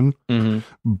conclusion. Mm-hmm.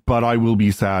 But I will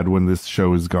be sad when this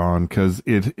show is gone because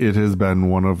it has been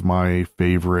one of my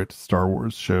favorite Star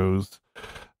Wars shows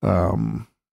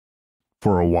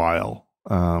for a while.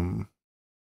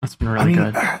 That's been really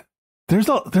good.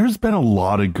 There's been a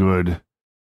lot of good.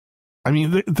 I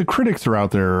mean, the critics are out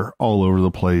there all over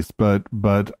the place, but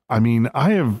I mean,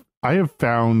 I have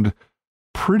found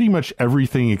pretty much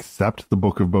everything except the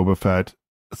Book of Boba Fett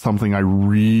something I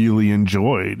really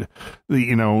enjoyed.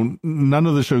 None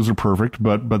of the shows are perfect,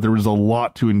 but there was a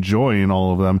lot to enjoy in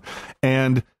all of them.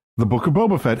 And the Book of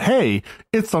Boba Fett, hey,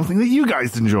 it's something that you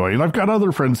guys enjoy, and I've got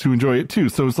other friends who enjoy it too.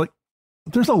 So it's like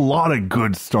there's a lot of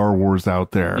good Star Wars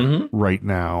out there right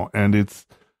now, and it's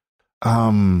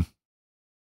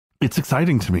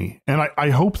exciting to me, and I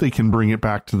hope they can bring it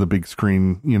back to the big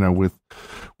screen,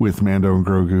 with Mando and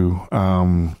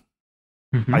Grogu.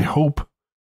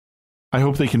 I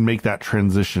hope they can make that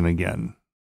transition again.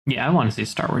 Yeah, I want to see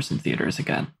Star Wars in theaters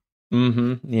again.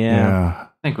 Yeah. I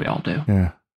think we all do.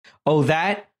 Yeah. Oh,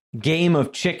 that game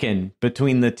of chicken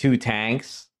between the two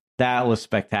tanks, that was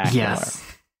spectacular.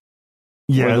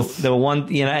 Yes. The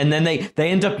one, and then they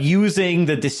end up using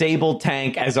the disabled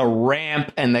tank as a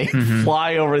ramp, and they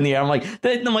fly over in the air. I'm like,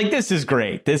 this is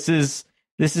great. This is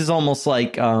almost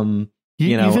like, You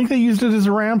think they used it as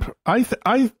a ramp?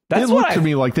 It looked to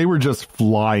me like they were just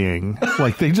flying,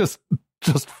 like they just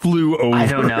flew over. I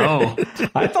don't know.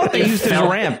 I thought they used it as a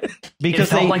ramp because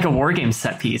it felt like a war game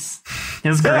set piece. It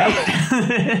was great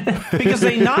because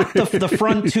they knocked the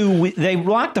front two. They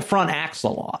knocked the front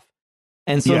axle off,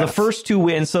 and so the first two,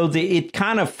 and so it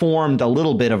kind of formed a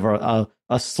little bit of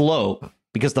a slope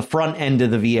because the front end of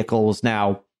the vehicle was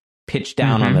now pitched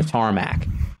down on the tarmac.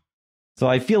 So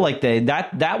I feel like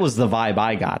that was the vibe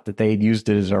I got, that they had used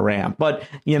it as a ramp. But,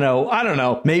 I don't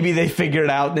know. Maybe they figured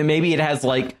out that maybe it has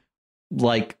like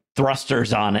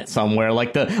thrusters on it somewhere,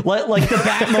 like the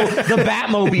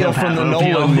Batmobile from the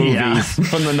Nolan movies.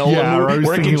 From the Nolan movie,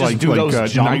 where it can just do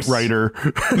those jumps. Knight Rider.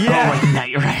 Yeah. Like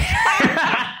Knight Rider.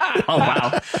 Oh,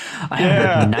 wow. I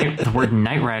haven't heard the word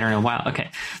Knight Rider in a while.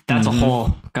 Okay. That's a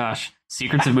whole, gosh.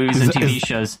 Secrets of movies and TV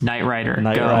shows. Knight Rider. Go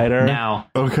now.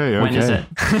 Okay. When is it?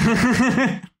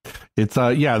 It's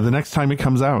the next time it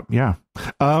comes out. Yeah.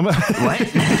 What?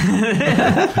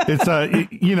 It's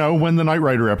when the Knight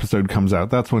Rider episode comes out.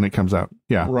 That's when it comes out.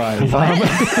 Yeah. Right.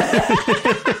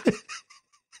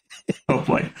 Oh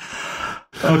boy.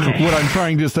 Okay. What I'm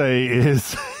trying to say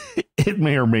is it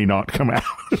may or may not come out.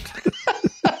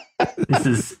 This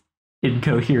is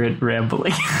incoherent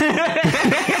rambling.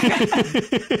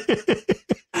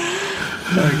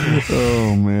 Okay.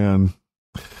 Oh man,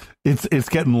 it's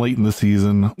getting late in the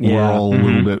season. Yeah. We're all a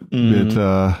little bit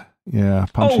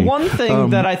punchy. Oh, one thing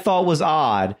that I thought was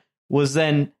odd was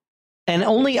then, and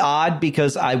only odd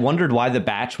because I wondered why the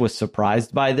Batch was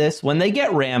surprised by this when they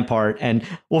get Rampart. And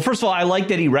well, first of all, I like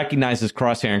that he recognizes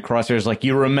Crosshair, and Crosshair's like,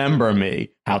 "You remember me?"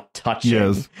 How touching.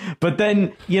 Yes. But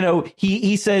then,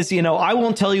 he says, "I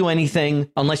won't tell you anything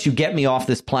unless you get me off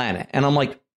this planet." And I'm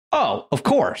like, "Oh, of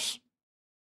course."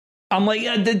 I'm like,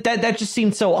 that just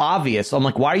seemed so obvious. I'm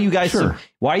like, why are you guys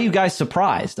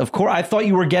surprised? Of course, I thought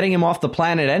you were getting him off the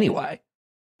planet anyway,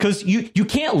 because you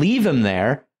can't leave him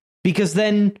there, because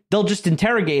then they'll just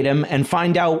interrogate him and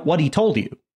find out what he told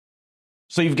you.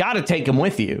 So you've got to take him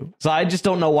with you. So I just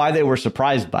don't know why they were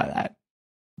surprised by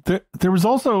that. There was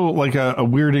also like a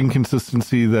weird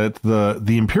inconsistency that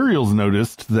the Imperials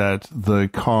noticed that the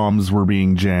comms were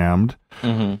being jammed.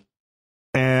 Mm-hmm.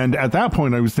 And at that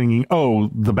point, I was thinking, oh,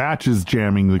 the Batch is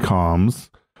jamming the comms.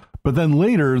 But then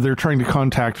later, they're trying to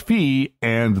contact Fee,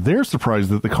 and they're surprised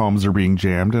that the comms are being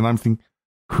jammed. And I'm thinking,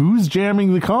 who's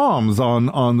jamming the comms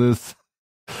on this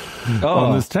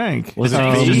tank? It's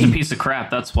just a piece of crap.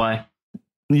 That's why.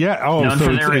 Yeah. Oh, known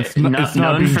so it's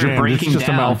not being jammed. It's just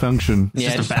a malfunction.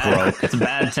 It's just it's a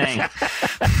bad tank.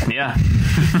 Yeah.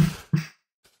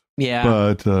 Yeah.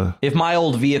 But if my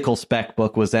old vehicle spec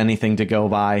book was anything to go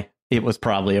by, it was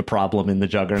probably a problem in the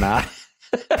Juggernaut.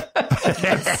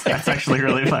 That's actually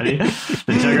really funny.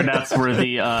 The Juggernauts were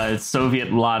the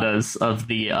Soviet Ladas of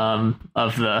the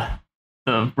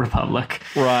Republic,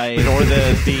 right? Or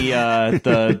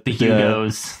the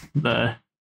Yugos,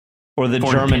 or the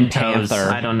Ford German Pintos. Panther.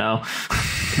 I don't know.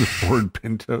 The Ford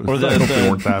Pintos. Or they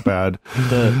weren't that bad.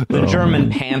 The German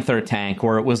Panther tank,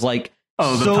 where it was like.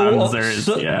 Oh, the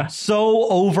Panzers, so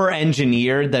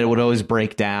over-engineered that it would always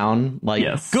break down. Like,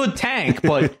 good tank,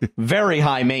 but very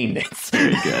high maintenance.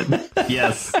 Very good.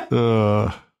 Yes.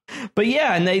 But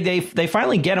yeah, and they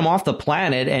finally get him off the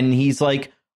planet, and he's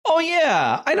like, oh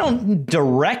yeah, I don't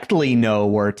directly know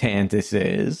where Tantus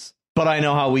is, but I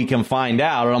know how we can find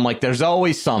out. And I'm like, there's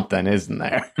always something, isn't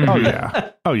there? Oh,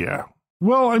 yeah. Oh, yeah.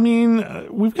 Well, I mean,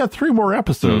 we've got 3 more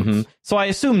episodes. Mm-hmm. So I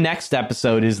assume next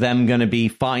episode is them going to be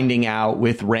finding out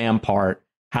with Rampart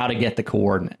how to get the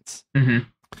coordinates. Mm-hmm.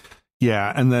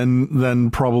 Yeah, and then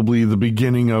probably the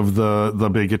beginning of the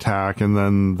big attack, and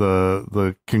then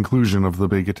the conclusion of the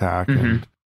big attack. And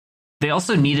they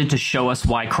also needed to show us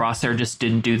why Crosshair just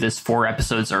didn't do this 4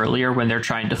 episodes earlier when they're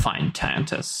trying to find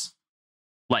Tantus.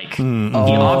 Like, he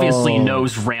obviously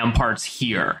knows Rampart's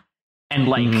here, and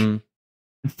like,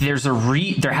 there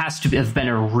has to have been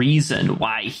a reason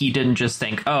why he didn't just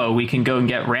think, oh, we can go and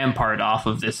get Rampart off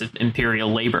of this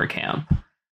Imperial labor camp.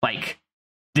 Like,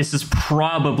 this is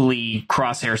probably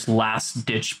Crosshair's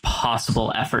last-ditch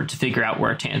possible effort to figure out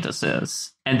where Tantus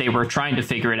is. And they were trying to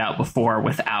figure it out before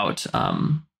without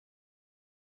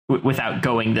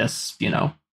going this,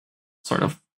 sort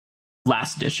of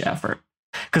last-ditch effort.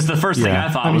 Because the first thing I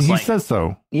thought was he like... he says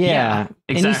so. Yeah.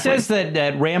 Exactly. And he says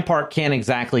that Rampart can't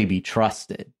exactly be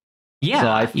trusted.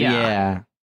 Yeah, yeah.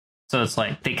 So it's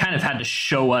like they kind of had to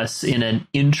show us in an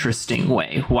interesting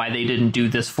way why they didn't do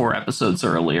this 4 episodes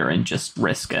earlier and just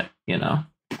risk it,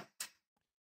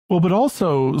 Well, but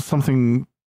also something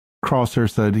Crosshair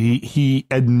said, he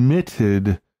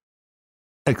admitted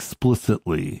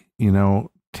explicitly,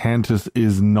 Tantus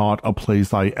is not a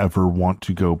place I ever want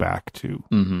to go back to.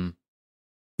 Mm-hmm.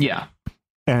 Yeah.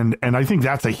 And I think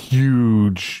that's a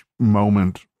huge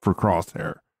moment for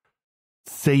Crosshair.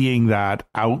 Saying that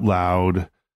out loud,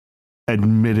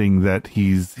 admitting that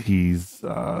he's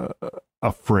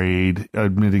afraid,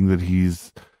 admitting that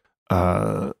he's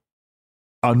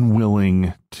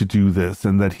unwilling to do this,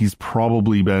 and that he's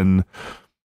probably been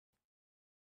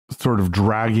sort of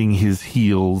dragging his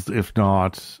heels, if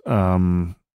not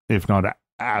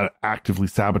actively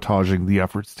sabotaging the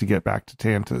efforts to get back to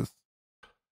Tantus.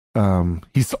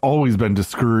 He's always been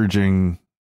discouraging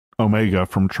Omega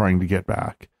from trying to get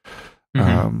back.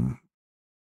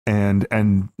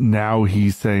 And now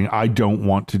he's saying, I don't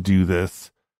want to do this,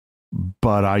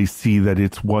 but I see that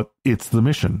it's the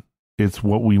mission. It's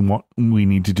what we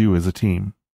need to do as a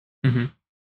team.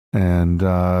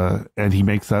 And he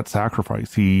makes that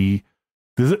sacrifice. I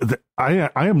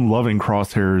am loving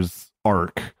Crosshair's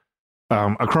arc,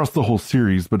 across the whole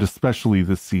series, but especially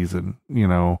this season,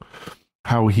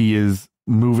 how he is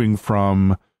moving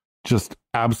from just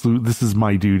absolute, this is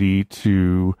my duty,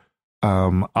 to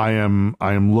I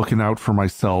am looking out for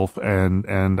myself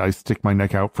and I stick my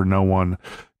neck out for no one,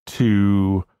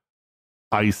 to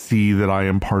I see that I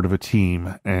am part of a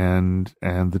team and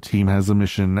the team has a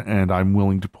mission and I'm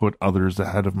willing to put others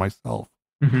ahead of myself.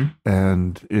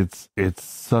 And it's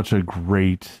such a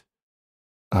great,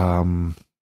 it's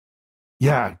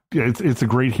a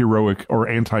great heroic or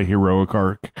anti-heroic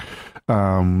arc.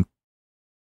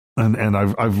 And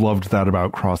I've loved that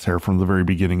about Crosshair from the very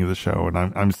beginning of the show, and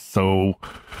I'm so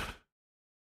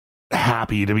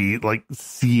happy to be like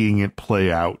seeing it play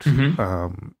out.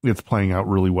 It's playing out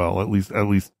really well, at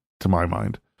least to my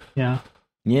mind. Yeah,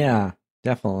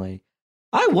 definitely.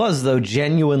 I was, though,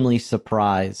 genuinely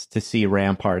surprised to see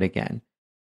Rampart again,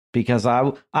 because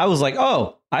I was like,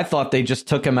 oh, I thought they just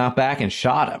took him out back and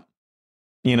shot him.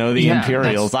 The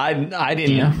Imperials. I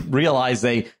didn't realize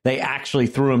they actually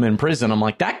threw him in prison. I'm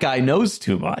like, that guy knows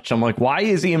too much. I'm like, why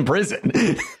is he in prison?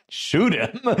 Shoot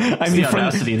him. I mean,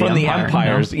 from the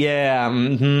Empires. Yeah.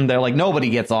 They're like, nobody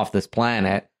gets off this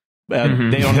planet. They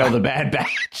don't know the Bad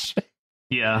Batch.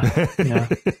 Yeah.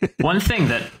 One thing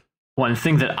that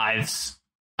I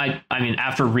mean,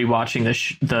 after rewatching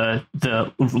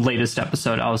the latest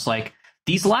episode, I was like,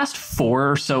 these last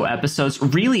 4 or so episodes,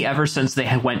 really ever since they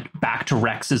had went back to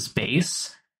Rex's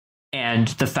base and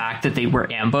the fact that they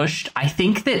were ambushed, I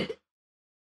think that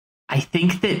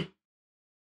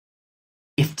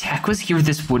if Tech was here,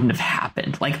 this wouldn't have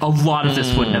happened. Like, a lot of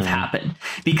this wouldn't have happened,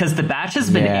 because the Batch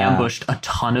has been ambushed a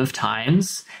ton of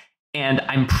times, and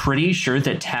I'm pretty sure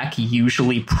that Tech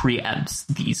usually preempts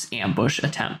these ambush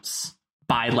attempts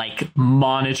by like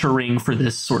monitoring for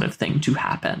this sort of thing to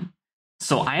happen.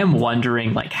 So I am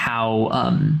wondering, like, how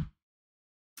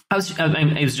it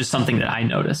was just something that I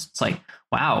noticed. It's like,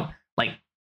 wow, like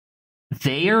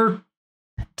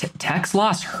Tech's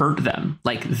loss hurt them.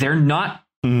 Like, they're not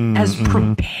as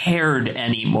prepared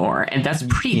anymore, and that's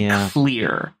pretty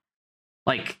clear.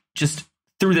 Like, just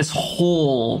through the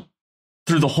whole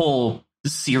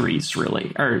series,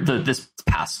 really, or this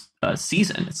past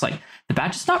season, it's like the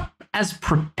Batch is not as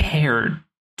prepared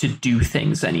to do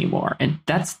things anymore, and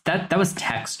that was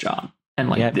Tech's job. And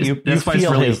like, you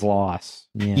feel his loss.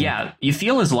 Yeah, you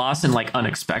feel his loss in like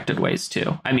unexpected ways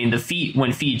too. I mean,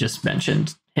 when Fee just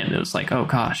mentioned him, it was like, oh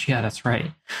gosh, yeah, that's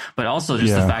right. But also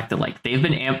just the fact that like they've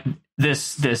been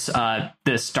this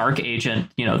dark agent,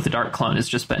 the dark clone, has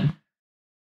just been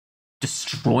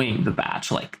destroying the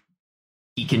Batch. Like,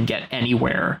 he can get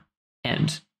anywhere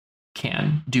and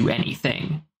can do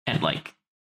anything, and like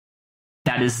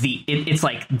that is it's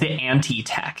like the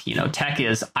anti-tech. Tech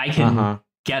is I can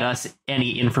get us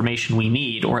any information we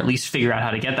need, or at least figure out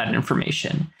how to get that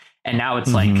information. And now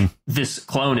it's like this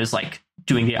clone is like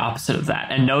doing the opposite of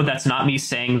that. And no, that's not me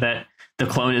saying that the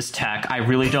clone is tech. I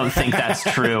really don't think that's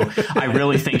true. I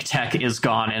really think tech is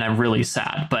gone, and I'm really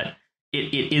sad. But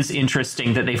it is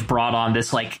interesting that they've brought on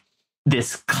this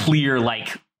clear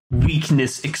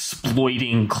weakness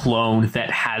exploiting clone that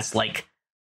has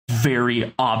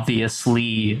very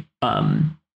obviously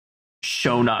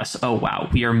shown us, oh wow,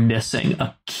 we are missing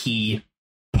a key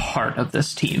part of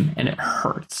this team, and it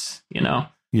hurts.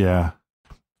 Yeah.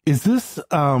 Is this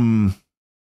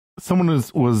someone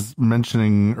was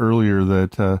mentioning earlier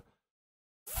that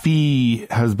Fee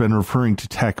has been referring to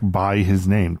Tech by his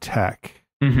name, Tech.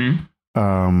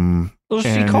 Well,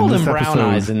 she called him Brown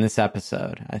Eyes in this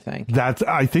episode, I think.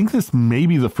 I think this may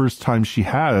be the first time she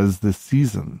has this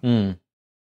season.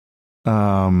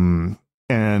 And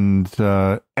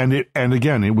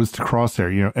again, it was to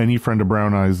Crosshair. Any friend of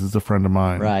Brown Eyes is a friend of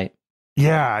mine. Right.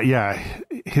 Yeah.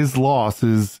 His loss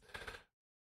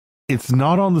it's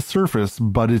not on the surface,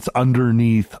 but it's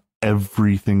underneath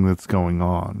everything that's going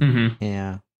on.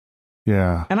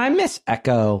 Yeah. And I miss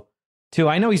Echo too.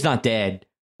 I know he's not dead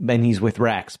and he's with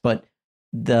Rex, but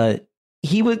for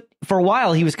a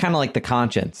while he was kind of like the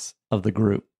conscience of the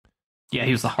group. Yeah,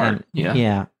 he was the heart.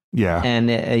 Yeah. And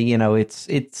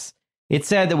it's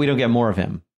sad that we don't get more of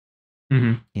him.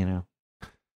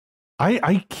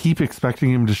 I keep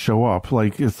expecting him to show up.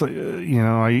 I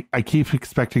keep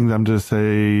expecting them to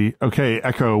say, okay,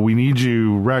 Echo, we need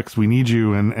you, Rex, we need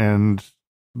you, and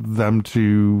them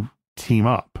to team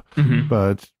up.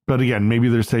 But again, maybe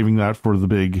they're saving that for the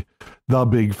big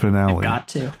finale. Got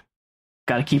to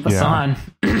keep us on.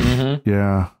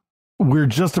 Yeah. We're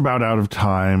just about out of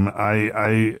time.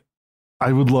 I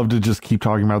would love to just keep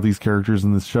talking about these characters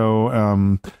in this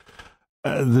show.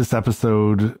 This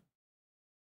episode,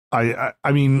 I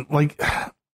mean,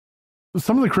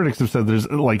 some of the critics have said there's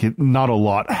not a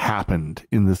lot happened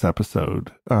in this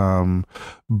episode.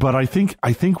 But I think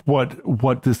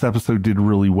what this episode did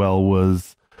really well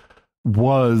was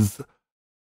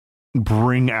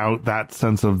bring out that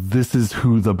sense of this is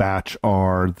who the Batch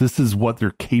are. This is what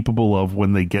they're capable of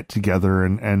when they get together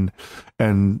and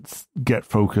get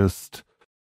focused.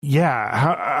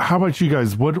 Yeah. How about you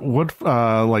guys? What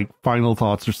final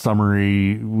thoughts or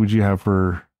summary would you have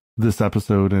for this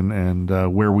episode and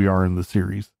where we are in the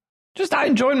series? Just I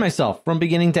enjoyed myself from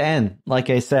beginning to end. Like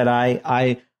I said,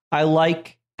 I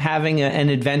like having an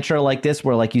adventure like this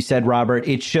where, like you said, Robert,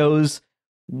 it shows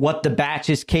what the Batch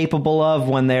is capable of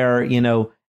when they're,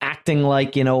 acting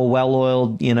like, a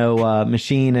well-oiled,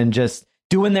 machine and just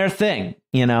doing their thing,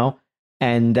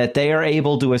 and that they are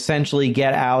able to essentially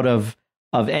get out of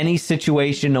any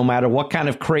situation, no matter what kind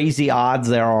of crazy odds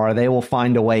there are, they will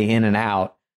find a way in and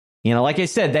out. Like I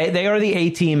said, they are the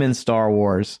A-team in Star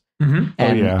Wars. And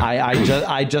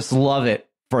I just love it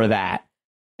for that.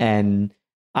 And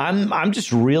I'm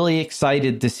just really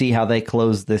excited to see how they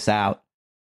close this out.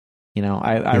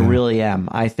 I really am.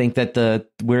 I think that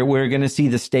we're going to see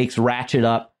the stakes ratchet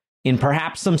up in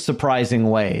perhaps some surprising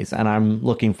ways, and I'm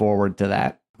looking forward to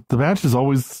that. The Batch has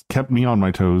always kept me on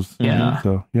my toes. Yeah.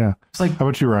 So yeah. It's like, how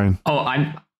about you, Ryan? Oh,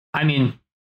 I mean,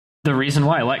 the reason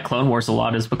why I like Clone Wars a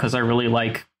lot is because I really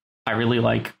like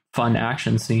fun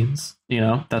action scenes.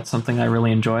 That's something I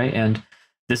really enjoy, and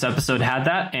this episode had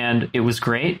that, and it was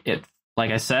great. It,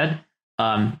 like I said,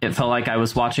 it felt like I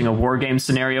was watching a war game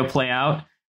scenario play out.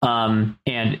 And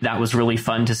that was really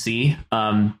fun to see.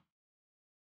 And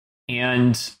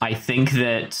I think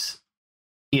that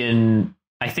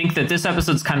this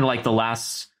episode's kind of like the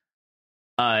last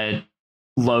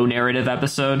low narrative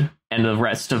episode, and the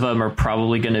rest of them are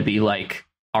probably going to be like,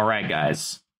 all right,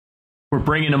 guys, we're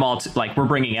bringing them all we're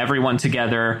bringing everyone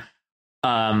together.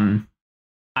 I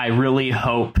really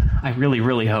hope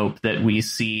that we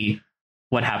see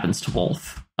what happens to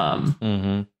Wolf.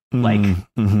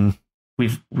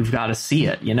 We've got to see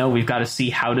it, we've got to see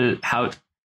how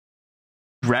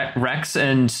Rex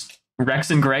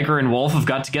and Gregor and Wolf have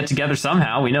got to get together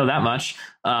somehow. We know that much.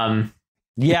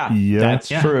 That's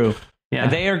true. Yeah.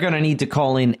 They are going to need to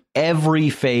call in every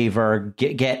favor,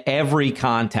 get every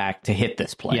contact to hit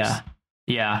this place.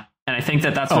 Yeah. And I think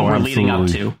that's what we're leading up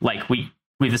to.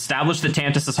 We've established that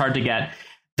Tantus is hard to get.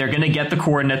 They're going to get the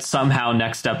coordinates somehow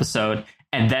next episode.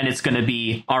 And then it's going to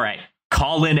be, all right,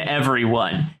 call in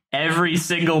everyone. Every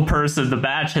single person the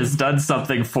Batch has done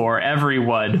something for,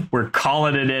 everyone. We're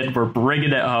calling it in. We're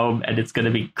bringing it home, and it's going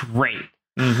to be great.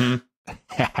 Mm-hmm.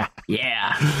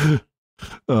 Yeah.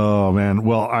 Oh man.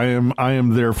 Well, I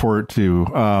am there for it too.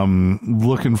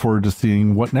 Looking forward to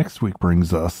seeing what next week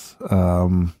brings us.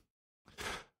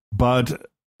 But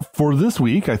for this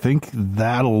week, I think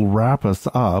that'll wrap us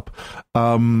up.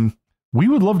 We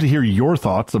would love to hear your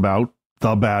thoughts about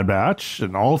The Bad Batch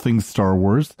and all things Star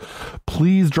Wars.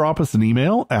 Please drop us an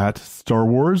email at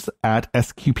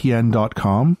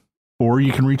starwars@sqpn.com. Or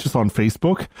you can reach us on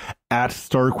Facebook at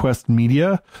StarQuest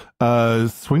Media.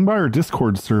 Swing by our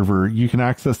Discord server. You can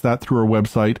access that through our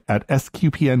website at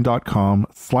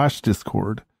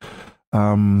sqpn.com/Discord.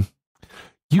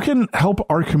 You can help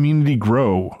our community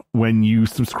grow when you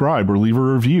subscribe or leave a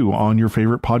review on your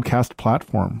favorite podcast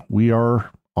platform. We are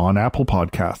on Apple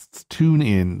Podcasts,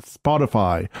 TuneIn,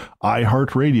 Spotify,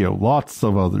 iHeartRadio, lots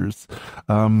of others.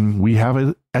 We have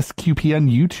a SQPN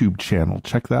YouTube channel.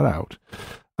 Check that out.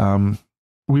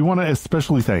 We want to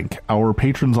especially thank our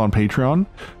patrons on Patreon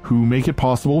who make it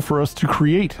possible for us to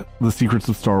create The Secrets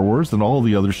of Star Wars and all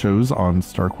the other shows on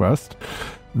StarQuest.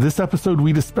 This episode,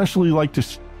 we'd especially like to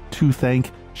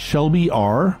thank Shelby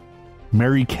R.,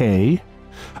 Mary K.,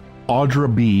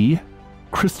 Audra B.,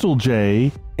 Crystal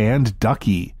J., and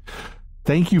Ducky.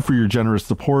 Thank you for your generous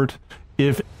support.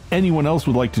 If anyone else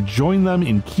would like to join them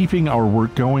in keeping our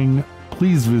work going,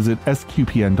 please visit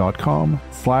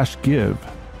sqpn.com/give.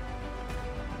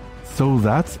 So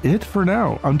that's it for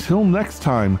now. Until next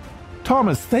time,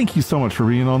 Thomas, thank you so much for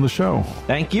being on the show.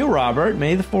 Thank you, Robert.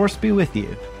 May the Force be with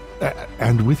you.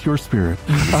 And with your spirit.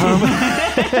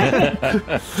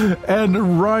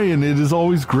 And Ryan, it is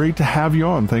always great to have you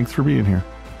on. Thanks for being here.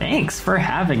 Thanks for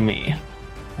having me.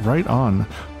 Right on.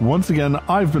 Once again,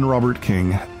 I've been Robert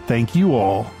King. Thank you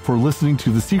all for listening to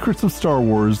The Secrets of Star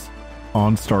Wars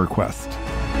on StarQuest.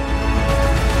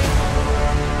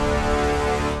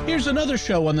 Here's another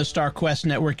show on the StarQuest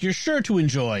network you're sure to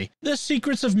enjoy, The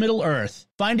Secrets of Middle-earth.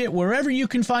 Find it wherever you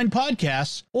can find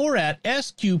podcasts or at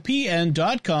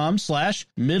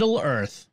sqpn.com/Middle-earth.